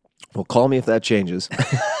 Well, call me if that changes.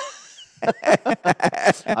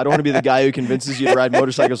 I don't want to be the guy who convinces you to ride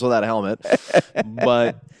motorcycles without a helmet,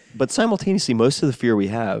 but simultaneously, most of the fear we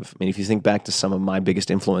have, I mean, if you think back to some of my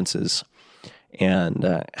biggest influences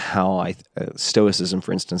and how Stoicism,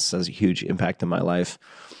 for instance, has a huge impact in my life.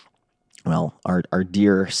 Well, our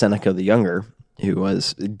dear Seneca the Younger, who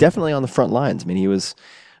was definitely on the front lines. I mean, he was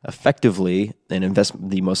effectively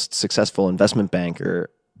the most successful investment banker,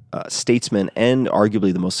 statesman, and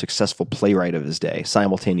arguably the most successful playwright of his day,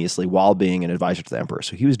 simultaneously while being an advisor to the emperor.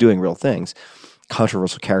 So he was doing real things.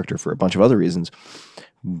 Controversial character for a bunch of other reasons.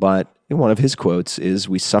 But one of his quotes is,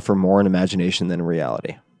 "We suffer more in imagination than in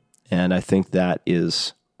reality." And I think that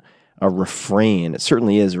is a refrain. It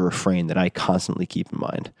certainly is a refrain that I constantly keep in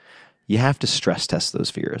mind. You have to stress test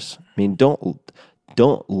those fears. I mean,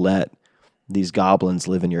 don't let these goblins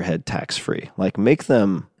live in your head tax-free. Like, make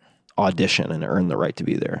them audition and earn the right to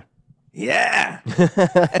be there. Yeah.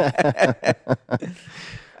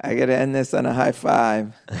 I got to end this on a high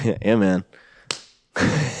five. Yeah, man.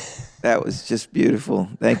 That was just beautiful.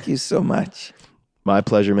 Thank you so much. My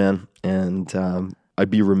pleasure, man. And I'd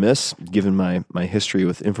be remiss, given my history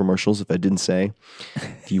with infomercials, if I didn't say,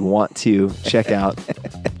 if you want to check out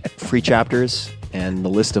free chapters and the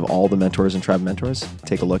list of all the mentors and Tribe Mentors,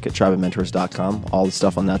 take a look at tribeofmentors.com. All the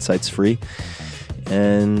stuff on that site's free.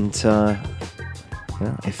 And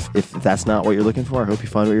if that's not what you're looking for, I hope you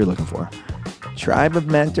find what you're looking for. Tribe of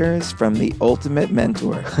Mentors from the Ultimate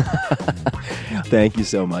Mentor. Thank you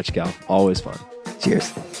so much, Cal. Always fun.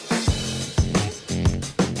 Cheers.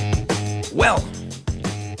 Well,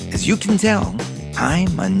 as you can tell,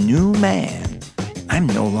 I'm a new man. I'm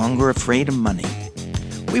no longer afraid of money.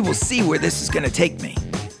 We will see where this is going to take me.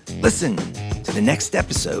 Listen to the next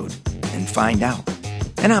episode and find out.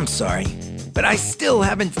 And I'm sorry, but I still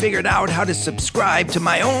haven't figured out how to subscribe to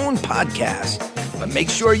my own podcast. But make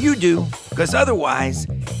sure you do, because otherwise,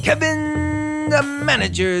 Kevin, the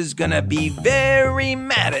manager, is gonna be very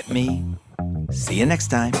mad at me. See you next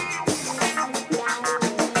time.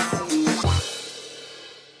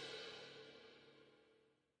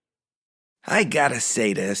 I gotta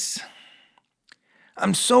say this.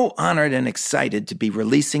 I'm so honored and excited to be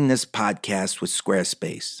releasing this podcast with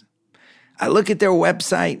Squarespace. I look at their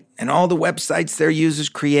website and all the websites their users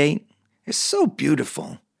create. It's so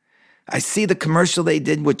beautiful. I see the commercial they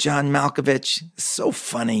did with John Malkovich. It's so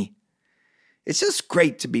funny. It's just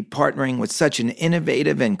great to be partnering with such an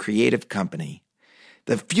innovative and creative company.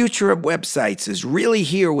 The future of websites is really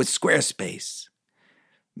here with Squarespace.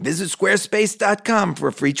 Visit squarespace.com for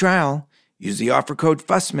a free trial. Use the offer code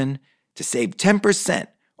Fussman to save 10%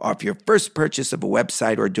 off your first purchase of a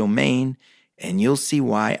website or domain, and you'll see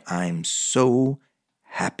why I'm so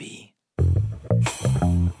happy.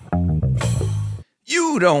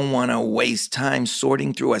 You don't want to waste time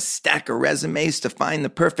sorting through a stack of resumes to find the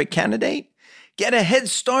perfect candidate? Get a head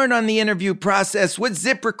start on the interview process with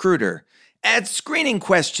ZipRecruiter. Add screening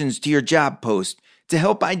questions to your job post to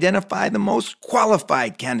help identify the most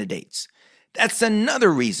qualified candidates. That's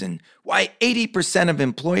another reason why 80% of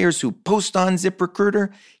employers who post on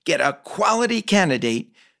ZipRecruiter get a quality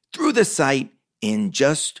candidate through the site in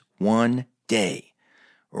just one day.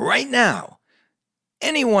 Right now,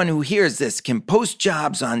 anyone who hears this can post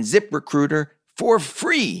jobs on ZipRecruiter for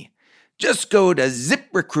free. Just go to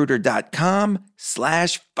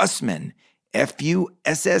ziprecruiter.com/Fussman,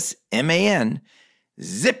 Fussman.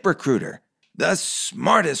 ZipRecruiter, the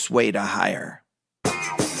smartest way to hire.